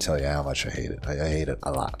 Can't tell you how much I hate it. I hate it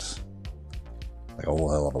a lot. Like a whole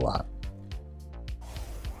hell of a lot.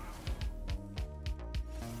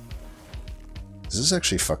 Does this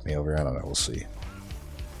actually fuck me over? I don't know. We'll see.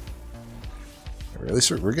 At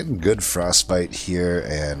least we're getting good frostbite here,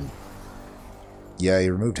 and yeah,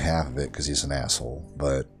 he removed half of it because he's an asshole.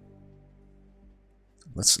 But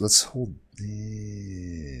let's hold.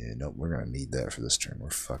 Nope, we're gonna need that for this turn.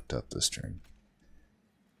 We're fucked up this turn.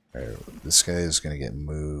 All right, this guy is gonna get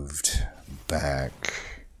moved back.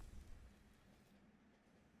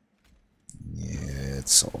 Yeah,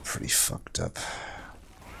 it's all pretty fucked up.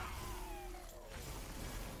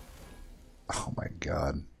 Oh my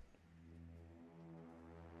god.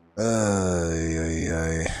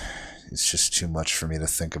 It's just too much for me to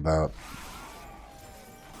think about.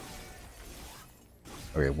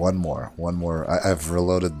 Okay, one more. I've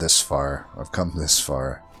reloaded this far. I've come this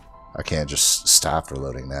far. I can't just stop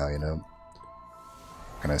reloading now, you know?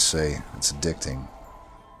 What can I say? It's addicting.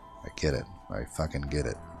 I get it. I fucking get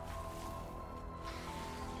it.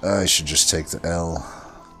 I should just take the L.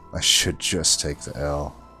 I should just take the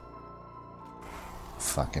L.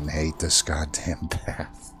 Fucking hate this goddamn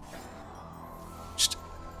path.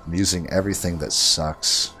 I'm using everything that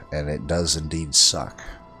sucks, and it does indeed suck.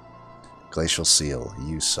 Glacial Seal,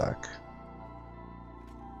 you suck.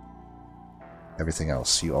 Everything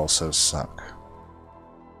else, you also suck.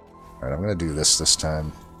 Alright, I'm gonna do this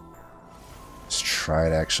time. Let's try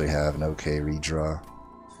to actually have an okay redraw.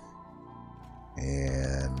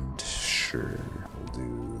 And sure, we'll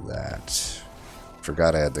do that.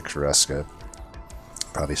 Forgot I had the Karuska.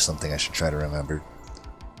 Probably something I should try to remember.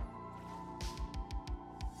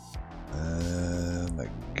 Oh my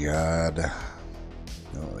god.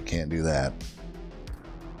 No, I can't do that.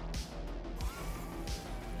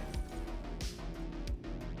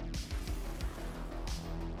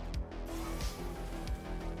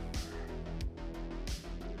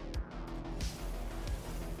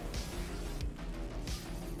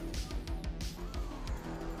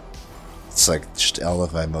 It's like just all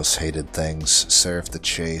of my most hated things. Seraph the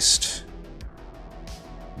Chaste.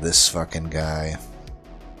 This fucking guy.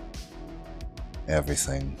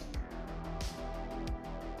 Everything.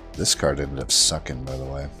 This card ended up sucking, by the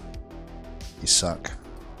way. You suck.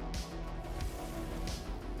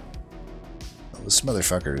 Well, this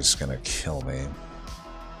motherfucker is gonna kill me.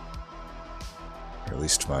 Or at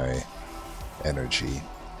least my energy.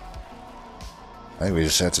 I think we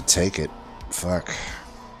just have to take it. Fuck.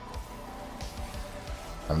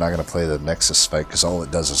 I'm not gonna play the Nexus Spike because all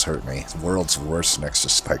it does is hurt me. It's the world's worst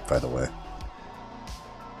Nexus Spike, by the way.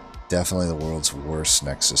 Definitely the world's worst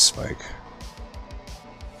Nexus Spike.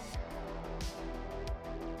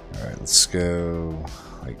 Alright, let's go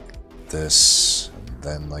like this, and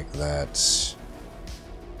then like that,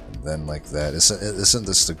 and then like that. Isn't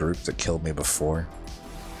this the group that killed me before?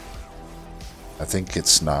 I think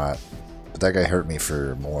it's not. But that guy hurt me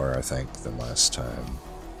for more, I think, than last time.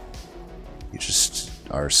 You just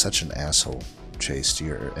are such an asshole, Chase.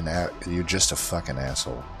 You're just a fucking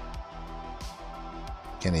asshole.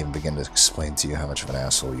 Can't even begin to explain to you how much of an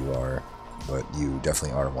asshole you are, but you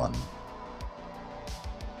definitely are one.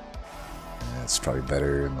 And it's probably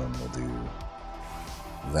better, and then we'll do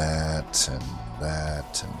that, and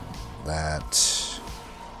that, and that.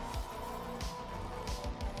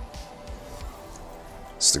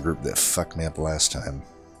 It's the group that fucked me up last time.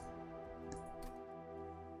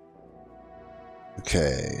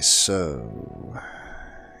 Okay, so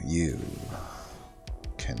you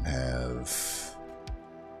can have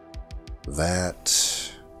that,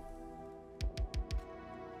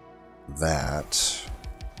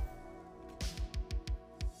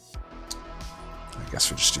 like guess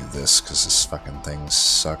we just do this because this fucking thing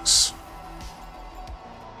sucks.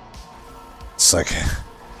 It's like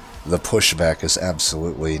the pushback is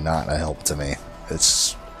absolutely not a help to me.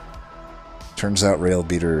 It's turns out Rail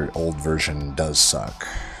Beater old version does suck.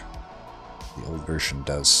 The old version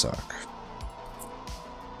does suck.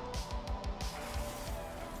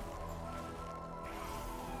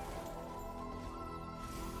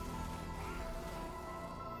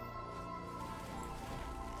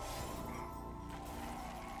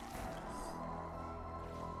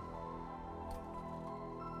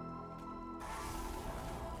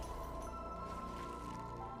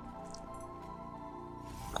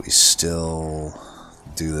 We still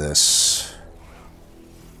do this.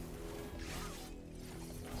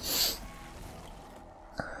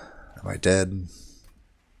 Am I dead?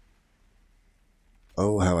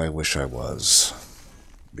 Oh, how I wish I was.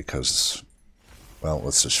 Because, well,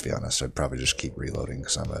 let's just be honest, I'd probably just keep reloading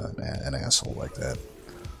because I'm an asshole like that.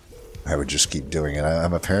 I would just keep doing it.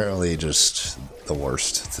 I'm apparently just the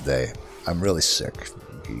worst today. I'm really sick.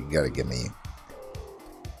 You gotta give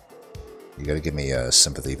me a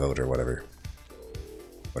sympathy vote or whatever.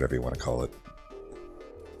 Whatever you want to call it.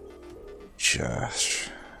 Josh.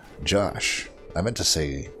 I meant to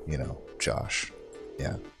say, you know, Josh.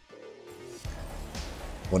 Yeah.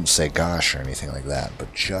 Wouldn't say gosh or anything like that,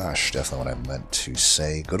 but Josh, definitely what I meant to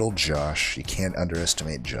say. Good old Josh. You can't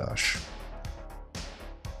underestimate Josh.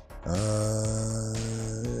 I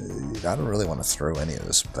don't really want to throw any of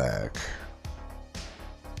this back.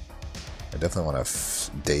 I definitely want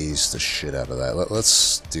to daze the shit out of that.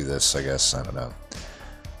 Let's do this, I guess. I don't know.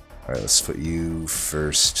 Alright, let's put you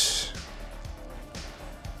first.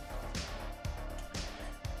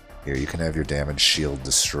 Here, you can have your damage shield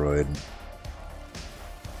destroyed.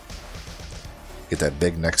 Get that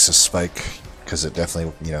big Nexus spike, because it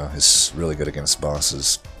definitely, you know, is really good against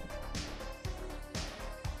bosses.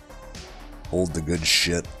 Hold the good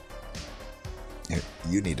shit. Here,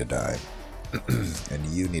 you need to die. And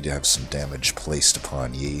you need to have some damage placed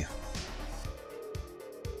upon ye.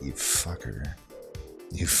 You fucker.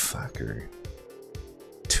 You fucker.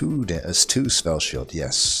 Two spell shield.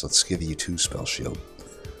 Yes, let's give you 2 spell shield.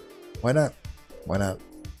 Why not? Why not?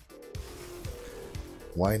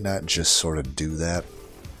 Why not just sort of do that?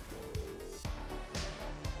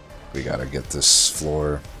 We gotta get this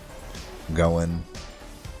floor going.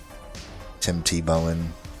 Tim Tebowing.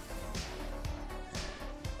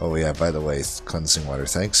 Oh yeah, by the way, cleansing water.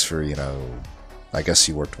 Thanks for, you know, I guess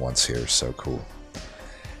you worked once here, so cool.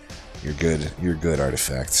 You're good. You're good,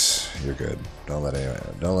 Artifacts. You're good. Don't let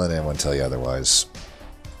anyone tell you otherwise.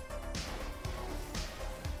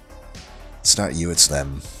 It's not you, it's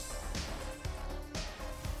them.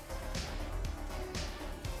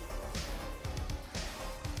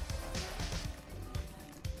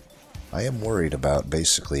 I am worried about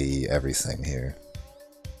basically everything here.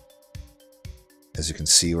 As you can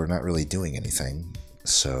see, we're not really doing anything,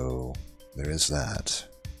 so there is that.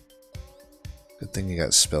 Good thing you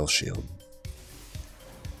got Spell Shield.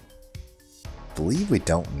 Believe we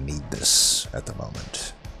don't need this at the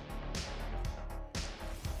moment.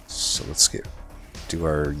 So let's do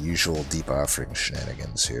our usual deep offering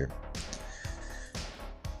shenanigans here.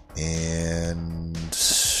 And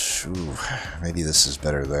ooh, maybe this is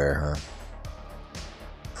better there, huh?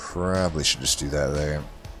 Probably should just do that there.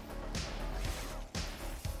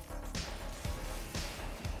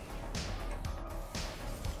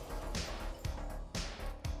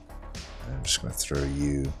 I'm just gonna throw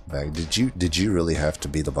you back. Did you really have to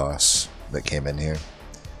be the boss that came in here?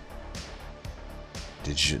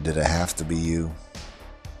 Did it have to be you?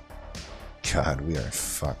 God, we are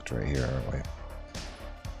fucked right here, aren't we?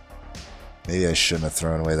 Maybe I shouldn't have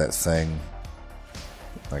thrown away that thing.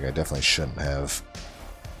 Like, I definitely shouldn't have.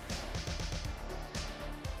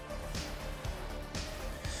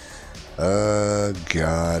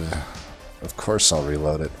 God. Of course I'll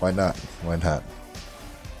reload it. Why not? Why not?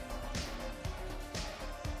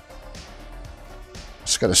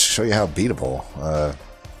 Just gotta show you how beatable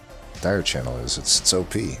DIRECHANNEL is. It's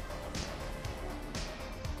OP.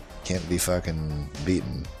 Can't be fucking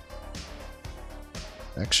beaten.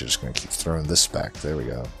 Actually, just gonna keep throwing this back. There we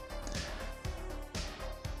go.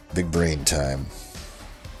 Big brain time.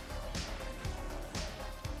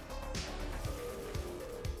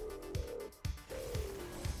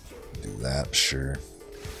 Do that, sure.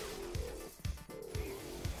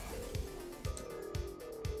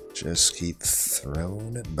 Just keep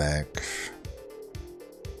throwing it back.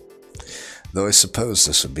 Though I suppose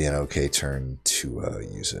this would be an okay turn to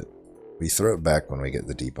use it. We throw it back when we get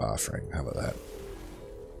the deep offering. How about that?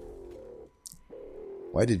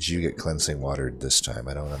 Why did you get cleansing watered this time?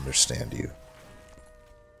 I don't understand you.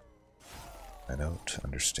 I don't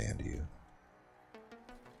understand you.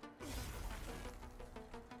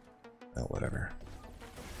 Oh, whatever.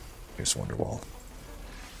 Here's Wonderwall.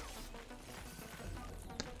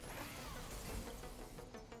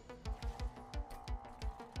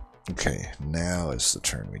 Okay, now is the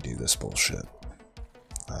turn we do this bullshit.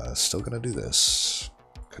 Still gonna do this,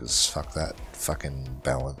 because fuck that fucking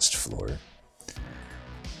balanced floor.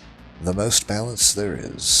 The most balanced there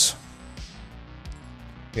is.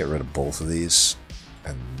 Get rid of both of these,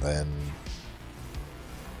 and then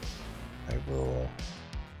I will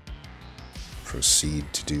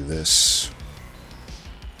proceed to do this.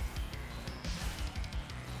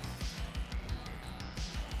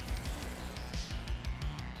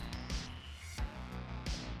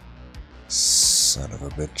 Son of a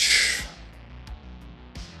bitch.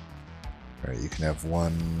 Alright, you can have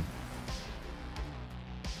one,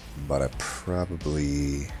 but I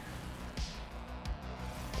probably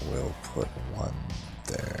will put one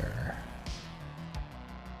there.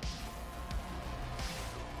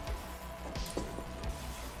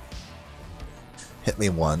 Hit me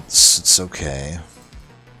once, it's okay.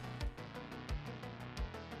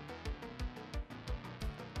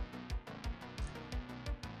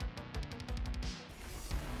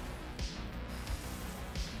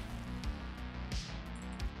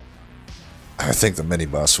 I think the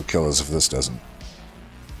mini-boss will kill us if this doesn't.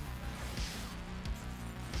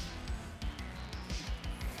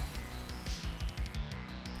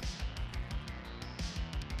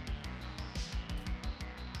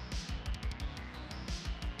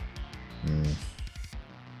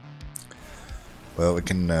 Well, we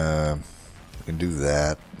can do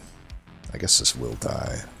that. I guess this will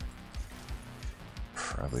die.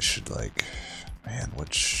 Probably should, like, man,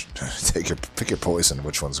 which pick your poison.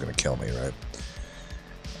 Which one's gonna kill me, right?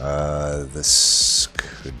 This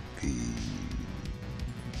could be.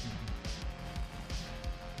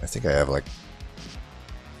 I think I have like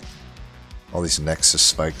all these Nexus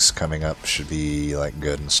spikes coming up. Should be like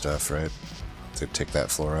good and stuff, right? To take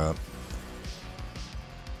that floor out.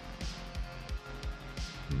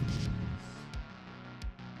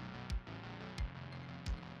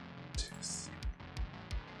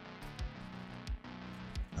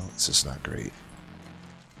 No, this is not great.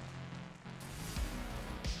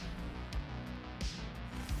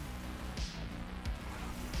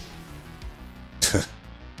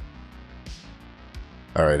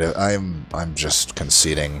 All right, I'm just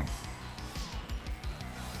conceding.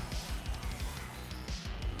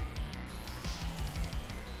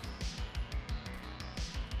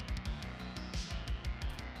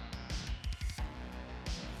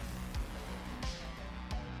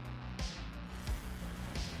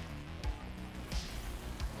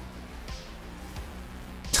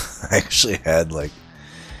 I actually had, like,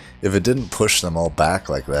 if it didn't push them all back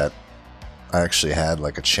like that, I actually had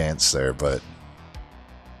like a chance there, but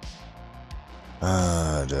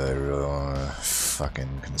do I really want to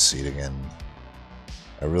fucking concede again?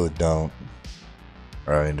 I really don't.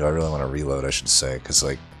 Or I mean, do I really want to reload, I should say, because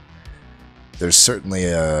like there's certainly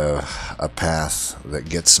a path that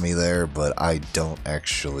gets me there, but I don't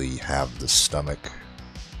actually have the stomach.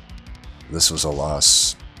 This was a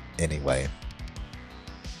loss anyway.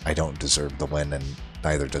 I don't deserve the win, and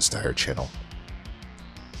neither does DIRECHANNEL.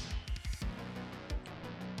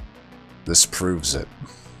 This proves it.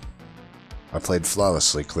 I played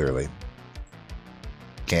flawlessly, clearly.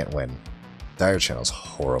 Can't win. DIRECHANNEL's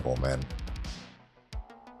horrible, man.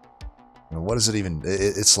 I mean, what is it even?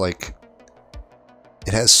 It's like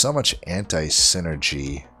it has so much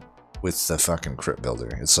anti-synergy with the fucking crit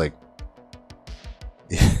builder. It's like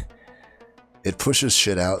it pushes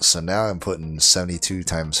shit out, so now I'm putting 72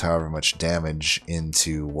 times however much damage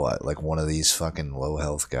into what? Like one of these fucking low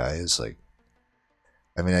health guys? Like,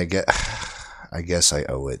 I mean, I guess I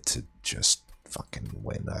owe it to just fucking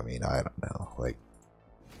win. I mean, I don't know. Like,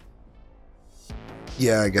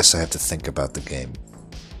 yeah, I guess I have to think about the game.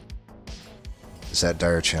 Is that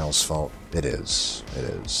DIRECHANNEL's fault? It is. It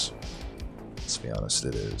is. Let's be honest,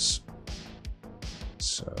 it is.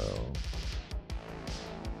 So,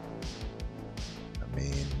 I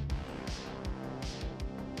mean,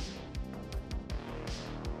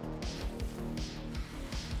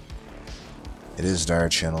 it is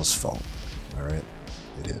DIRECHANNEL's fault. Alright?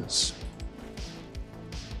 It is.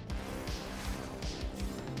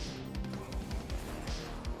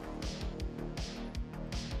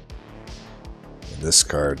 And this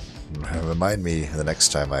card, remind me the next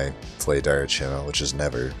time I play DIRECHANNEL, which is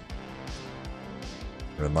never.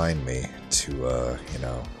 Remind me to, you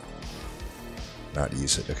know, not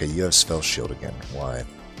use it. Okay, you have Spell Shield again. Why?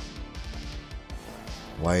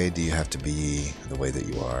 Why do you have to be the way that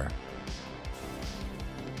you are?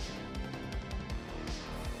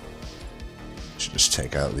 just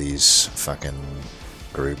take out these fucking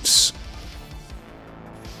groups.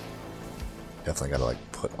 Definitely gotta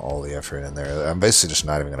like put all the effort in there. I'm basically just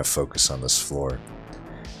not even gonna focus on this floor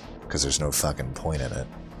because there's no fucking point in it.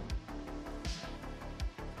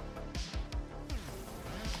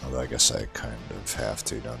 Although I guess I kind of have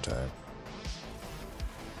to, don't I?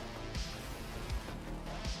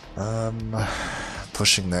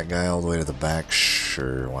 Pushing that guy all the way to the back,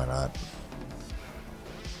 sure, why not?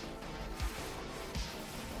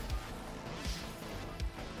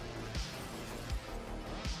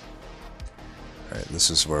 Alright, this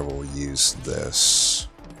is where we'll use this.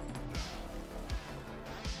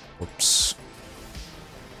 Whoops.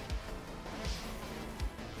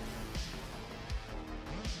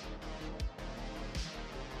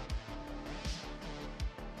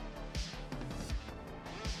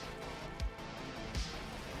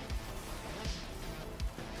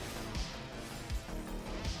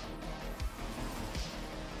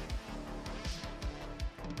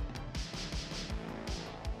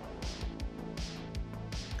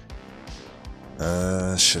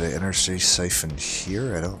 Should I energy siphon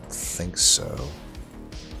here? I don't think so.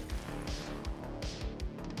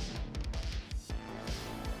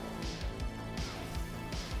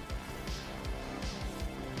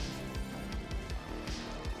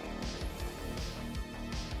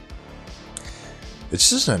 It's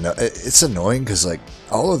just it's annoying because like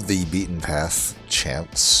all of the beaten path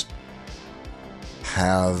champs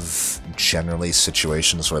have generally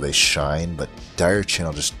situations where they shine, but Dire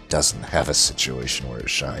Channel just doesn't have a situation where it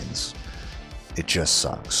shines. It just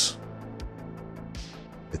sucks.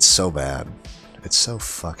 It's so bad. It's so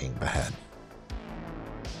fucking bad.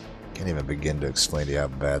 Can't even begin to explain to you how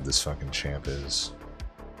bad this fucking champ is.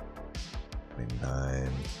 29.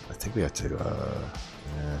 I think we have to,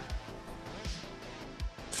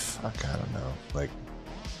 fuck, I don't know. Like,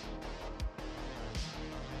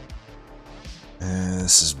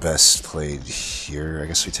 this is best played here. I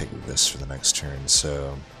guess we take this for the next turn,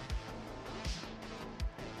 so...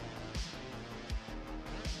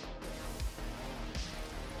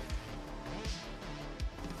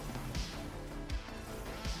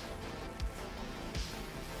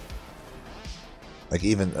 Like,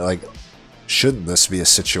 even, like, shouldn't this be a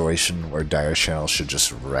situation where Dire Channel should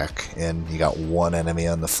just wreck in? You got one enemy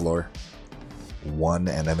on the floor. One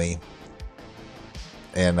enemy.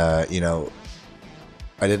 And, you know,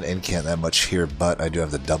 I didn't incant that much here, but I do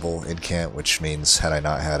have the double incant, which means had I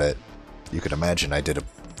not had it, you could imagine I did it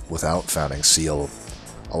without Founding Seal.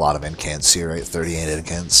 A lot of incants here, right? 38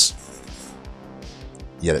 incants.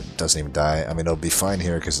 Yet it doesn't even die. I mean, it'll be fine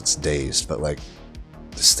here because it's dazed, but, like,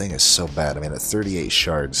 this thing is so bad. I mean, at 38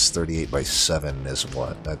 shards, 38 by 7 is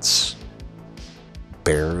what? That's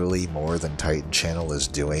barely more than Titan Channel is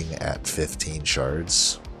doing at 15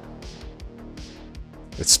 shards.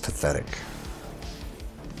 It's pathetic.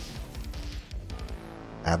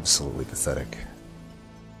 Absolutely pathetic.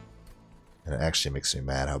 And it actually makes me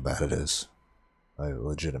mad how bad it is. I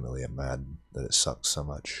legitimately am mad that it sucks so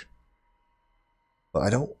much. But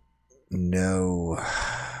I don't know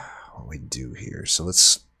what we do here. So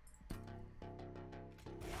let's...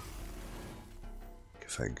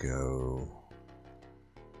 If I go...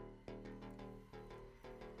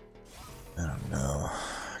 I don't know.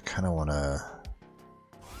 I kind of want to...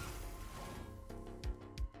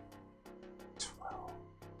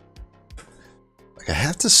 Like, I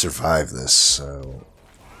have to survive this, so...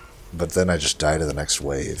 But then I just die to the next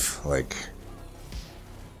wave. Like...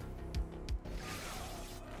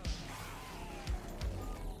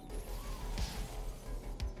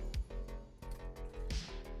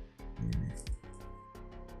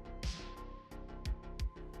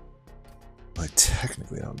 I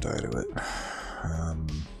technically don't die to it. I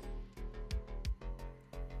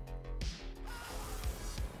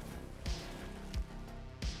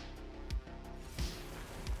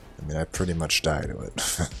mean, I pretty much die to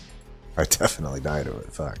it. I definitely die to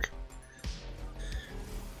it, fuck.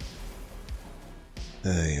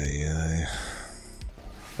 Ay, ay, ay.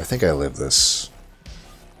 I think I live this.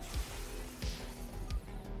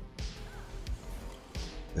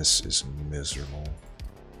 This is miserable.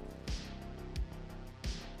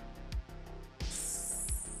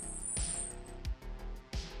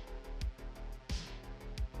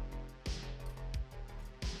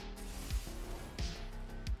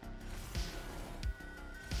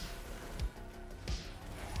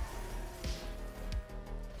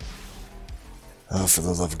 Oh, for the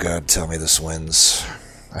love of God, tell me this wins.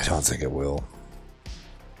 I don't think it will.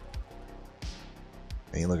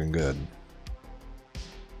 Ain't looking good.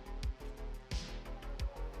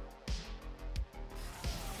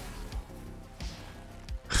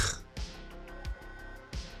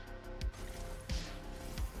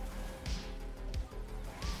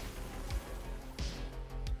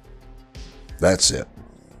 That's it.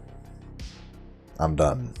 I'm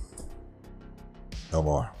done. No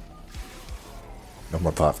more. No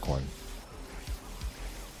more popcorn.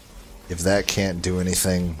 If that can't do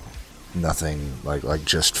anything, nothing, like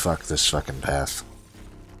just fuck this fucking path.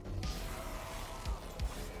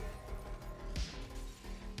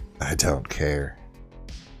 I don't care.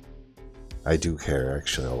 I do care,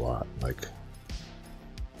 actually, a lot. Like,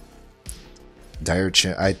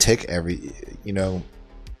 I take every, you know,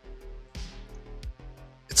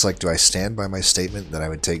 it's like, do I stand by my statement that I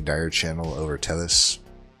would take DIRECHANNEL over Tethys?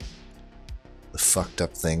 The fucked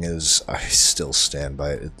up thing is, I still stand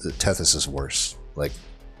by it. The Tethys is worse. Like,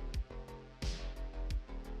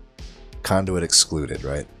 Conduit excluded,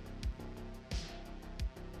 right?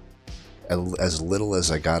 As little as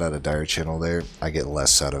I got out of DIRECHANNEL there, I get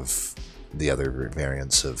less out of the other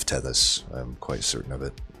variants of Tethys. I'm quite certain of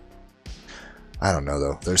it. I don't know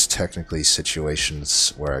though. There's technically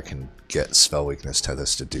situations where I can get Spell Weakness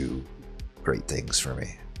Tethys to do great things for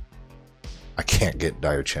me. I can't get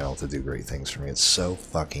DIRECHANNEL to do great things for me. It's so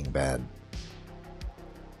fucking bad.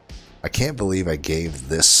 I can't believe I gave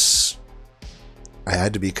this... I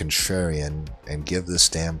had to be contrarian and give this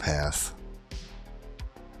damn path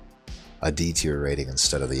a D tier rating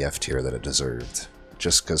instead of the F tier that it deserved.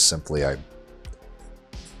 Just because simply I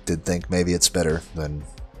did think maybe it's better than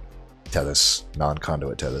Tethys,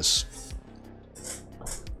 non-conduit Tethys.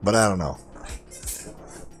 But I don't know.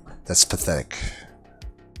 That's pathetic.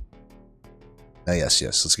 Now yes,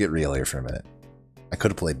 let's get real here for a minute. I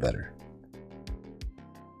could have played better.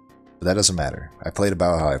 But that doesn't matter. I played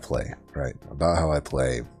about how I play, right? About how I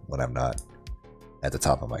play when I'm not at the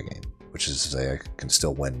top of my game. Which is to say I can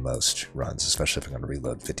still win most runs, especially if I'm going to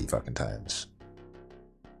reload 50 fucking times.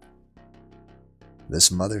 This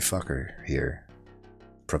motherfucker here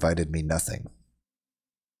provided me nothing.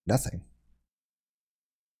 Nothing.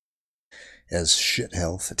 It has shit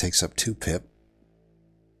health, it takes up 2 pip.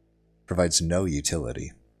 Provides no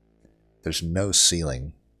utility. There's no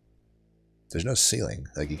ceiling. There's no ceiling.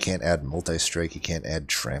 Like, you can't add multi-strike, you can't add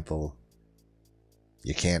trample.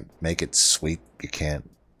 You can't make it sweep, you can't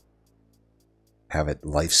have it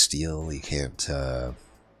lifesteal, you can't,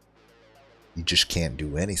 you just can't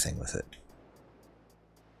do anything with it.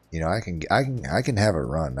 You know, I can have a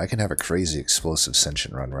run. I can have a crazy explosive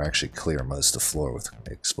sentient run where I actually clear most of the floor with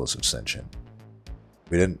explosive sentient.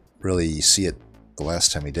 We didn't really see it the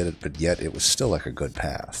last time we did it, but yet it was still like a good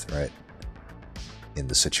path, right? In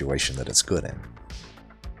the situation that it's good in.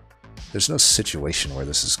 There's no situation where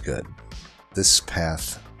this is good. This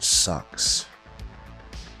path sucks.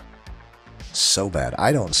 So bad.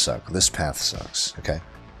 I don't suck. This path sucks, okay?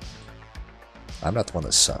 I'm not the one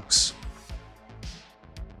that sucks.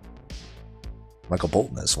 Michael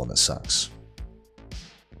Bolton is the one that sucks.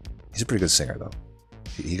 He's a pretty good singer, though.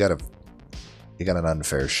 He got an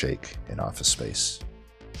unfair shake in Office Space.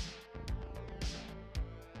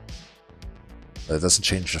 But it doesn't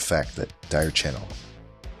change the fact that DIRECHANNEL,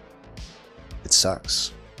 it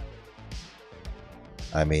sucks.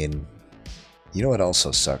 I mean, you know what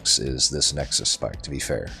also sucks is this Nexus spike, to be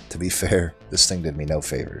fair. To be fair, this thing did me no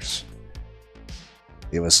favors.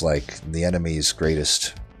 It was like the enemy's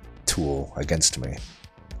greatest tool against me.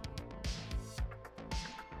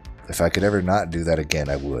 If I could ever not do that again,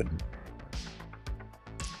 I would.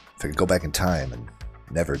 If I could go back in time and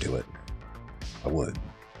never do it, I would.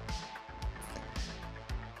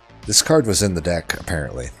 This card was in the deck,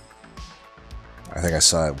 apparently. I think I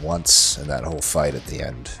saw it once in that whole fight at the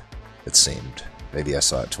end, it seemed. Maybe I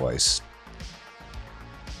saw it twice.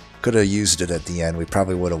 Could have used it at the end. We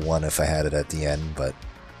probably would have won if I had it at the end, but,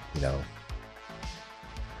 you know.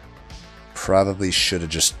 Probably should have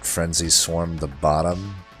just Frenzy Swarmed the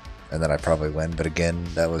bottom, and then I probably win. But again,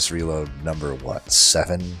 that was reload number, what,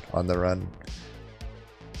 7 on the run?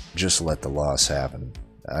 Just let the loss happen.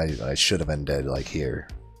 I should have been dead, like, here.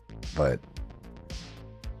 But,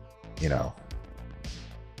 you know.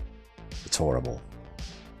 It's horrible.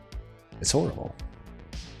 It's horrible.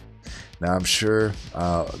 Now I'm sure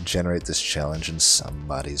I'll generate this challenge and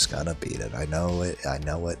somebody's gonna beat it. I know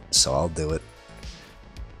it, so I'll do it.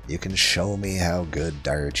 You can show me how good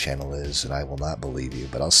DIRECHANNEL is, and I will not believe you,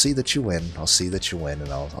 but I'll see that you win. I'll see that you win, and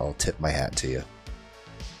I'll tip my hat to you.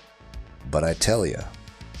 But I tell you,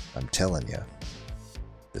 I'm telling you,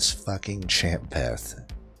 this fucking champ path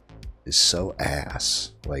is so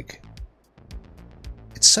ass. Like,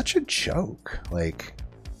 it's such a joke. Like,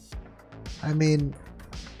 I mean,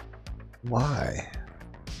 why?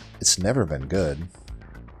 It's never been good.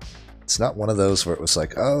 It's not one of those where it was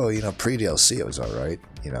like, oh, you know, pre-DLC it was alright.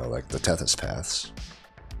 You know, like the Tethys paths.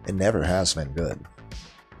 It never has been good.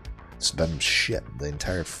 It's been shit the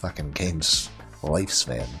entire fucking game's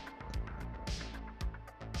lifespan.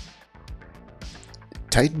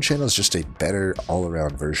 Titan Channel is just a better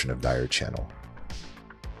all-around version of Dire Channel.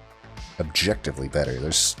 Objectively better.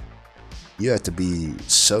 You have to be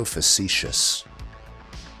so facetious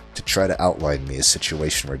to try to outline me a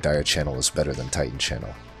situation where Dire Channel is better than Titan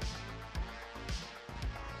Channel.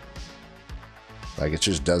 Like, it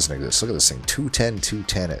just doesn't exist. Look at this thing. 210,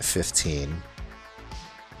 210 at 15.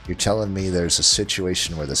 You're telling me there's a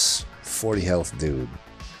situation where this 40 health dude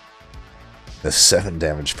does 7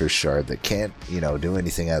 damage per shard that can't, do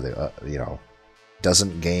anything other,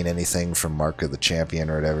 doesn't gain anything from Mark of the Champion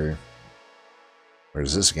or whatever.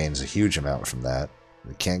 Whereas this gains a huge amount from that.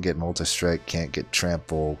 It can't get multi-strike, can't get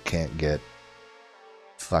trample, can't get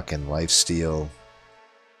fucking lifesteal.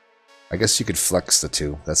 I guess you could flex the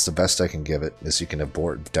two. That's the best I can give it, is you can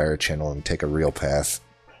abort Dire Channel and take a real path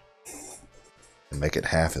and make it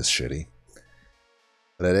half as shitty.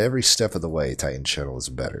 But at every step of the way, Titan Channel is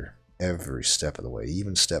better. Every step of the way,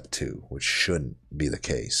 even step 2, which shouldn't be the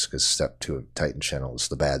case, because step 2 of Titan Channel is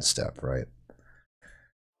the bad step, right?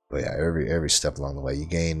 But yeah, every step along the way, you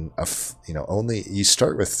gain you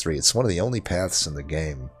start with 3. It's one of the only paths in the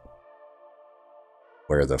game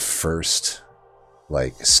where the first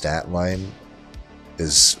stat line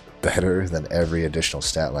is better than every additional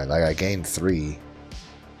stat line. Like, I gained 3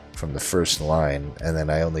 from the first line, and then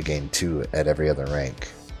I only gained 2 at every other rank.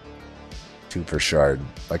 2 per shard.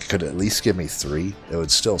 Like, it could at least give me 3. It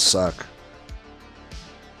would still suck.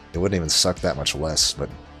 It wouldn't even suck that much less, but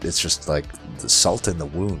it's just like the salt in the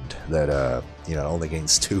wound that only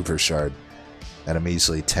gains 2 per shard, and I'm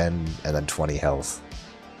easily 10 and then 20 health.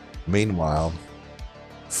 Meanwhile,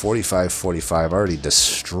 45-45 already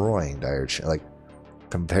destroying Dire Channel. Like,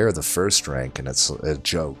 compare the first rank and it's a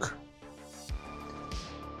joke.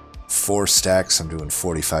 4 stacks, I'm doing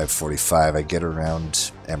 45-45. I get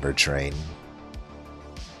around Ember Drain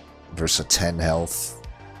versus 10 health.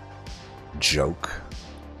 Joke.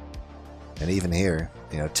 And even here,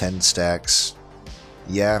 10 stacks.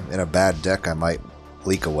 Yeah, in a bad deck I might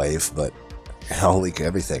leak a wave, but I'll leak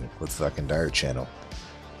everything with fucking Dire Channel.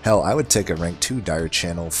 Hell, I would take a rank 2 Dire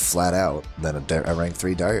Channel flat out than a rank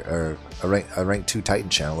 3 a rank 2 Titan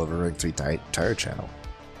Channel over a rank 3 Dire Channel.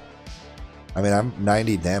 I mean, I'm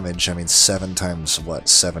 90 damage. I mean, 7 times what?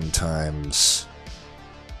 7 times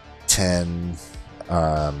 10.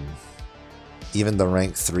 Even the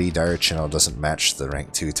rank 3 Dire Channel doesn't match the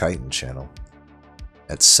rank 2 Titan Channel.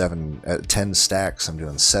 At 10 stacks, I'm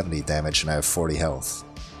doing 70 damage and I have 40 health.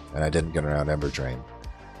 And I didn't get around Ember Drain.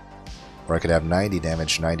 Or I could have 90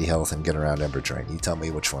 damage, 90 health, and get around Ember Drain. You tell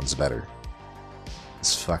me which one's better.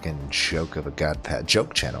 This fucking joke of a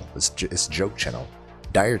joke channel. It's joke channel.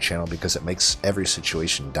 Dire Channel because it makes every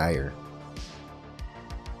situation dire.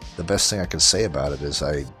 The best thing I can say about it is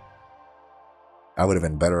I would have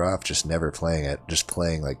been better off just never playing it. Just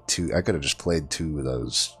playing like 2. I could have just played 2 of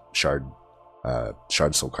those Shard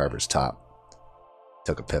Soul Carvers top.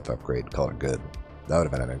 Took a pip upgrade, call it good. That would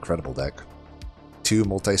have been an incredible deck. 2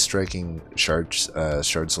 multi-striking Shard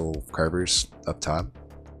Soul Carvers up top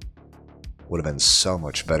would have been so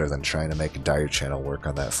much better than trying to make a Dire Channel work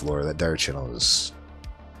on that floor. That Dire Channel is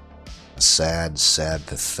a sad,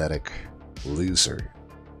 pathetic loser.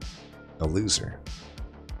 A loser.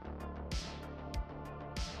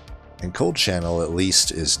 And Cold Channel at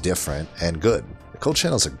least is different and good. The Cold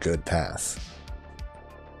Channel is a good path.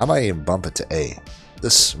 I might even bump it to A.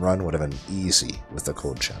 This run would have been easy with the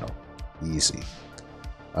Cold Channel. Easy.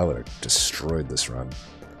 I would have destroyed this run.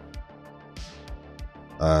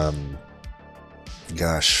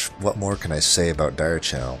 Gosh, what more can I say about Dire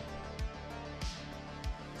Channel?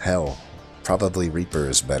 Hell, probably Reaper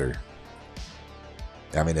is better.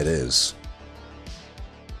 I mean, it is.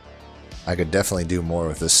 I could definitely do more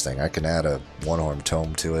with this thing. I can add a one-arm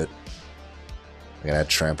tome to it. I can add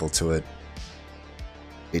trample to it.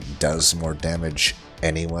 It does more damage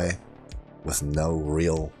anyway, with no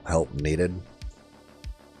real help needed.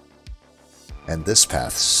 And this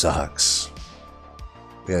path sucks.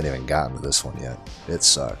 We haven't even gotten to this one yet. It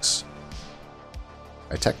sucks.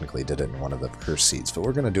 I technically did it in one of the curse seeds, but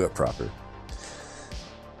we're going to do it proper.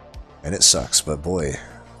 And it sucks, but boy,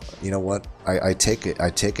 you know what? I take it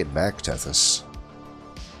back, Tethys.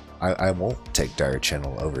 I won't take Dire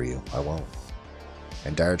Channel over you. I won't.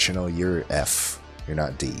 And Dire Channel, you're F. You're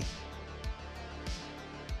not D.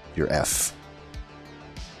 You're F.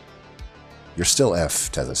 You're still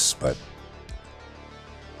F, Tethys, but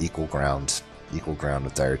equal ground. Equal ground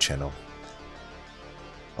with Dire Channel.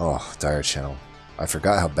 Oh, Dire Channel. I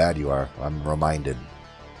forgot how bad you are. I'm reminded.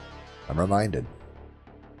 I'm reminded.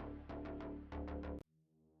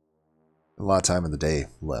 a lot of time in the day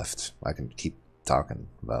left. I can keep talking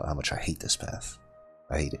about how much I hate this path.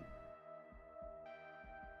 I hate it.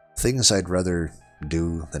 Things I'd rather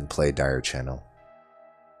do than play Dire Channel.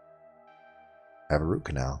 Have a root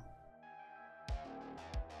canal.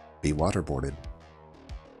 Be waterboarded.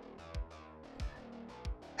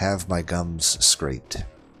 Have my gums scraped.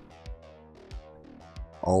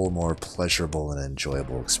 All more pleasurable and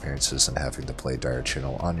enjoyable experiences than having to play Dire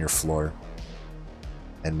Channel on your floor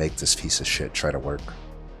and make this piece of shit try to work.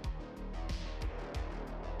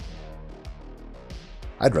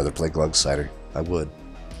 I'd rather play Glugsider. I would.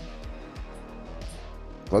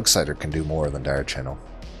 Glugsider can do more than Dire Channel.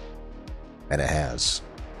 And it has.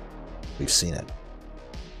 We've seen it.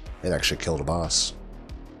 It actually killed a boss.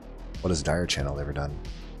 What has Dire Channel ever done?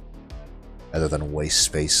 Other than waste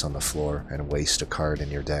space on the floor and waste a card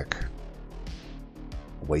in your deck.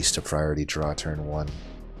 Waste a priority draw turn 1.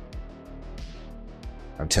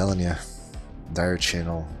 I'm telling you, Dire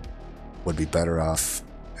Channel would be better off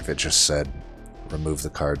if it just said, remove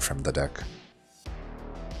the card from the deck.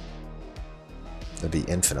 That'd be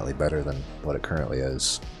infinitely better than what it currently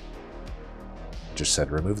is. It just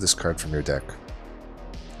said, remove this card from your deck.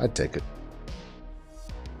 I'd take it.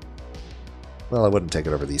 Well, I wouldn't take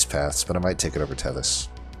it over these paths, but I might take it over Tethys.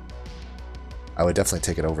 I would definitely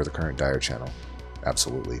take it over the current Dire Channel.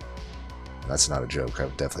 Absolutely. That's not a joke. I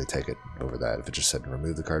would definitely take it over that if it just said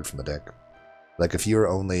remove the card from the deck. Like if you were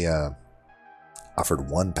only offered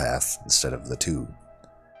one path instead of the two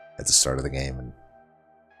at the start of the game, and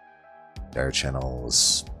Dire Channel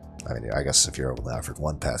was... I mean, I guess if you're only offered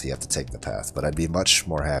one path, you have to take the path. But I'd be much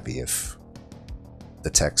more happy if the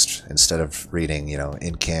text, instead of reading, you know,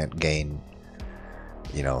 incant gain,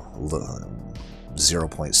 you know,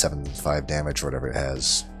 0.75 damage or whatever it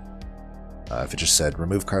has, if it just said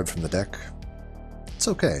remove card from the deck, it's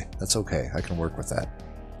okay. That's okay. I can work with that.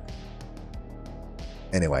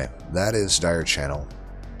 Anyway, that is Dire Channel.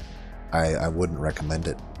 I wouldn't recommend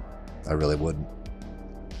it. I really wouldn't.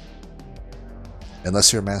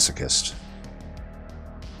 Unless you're a masochist.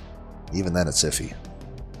 Even then it's iffy.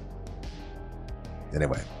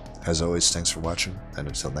 Anyway, as always, thanks for watching, and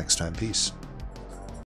until next time, peace.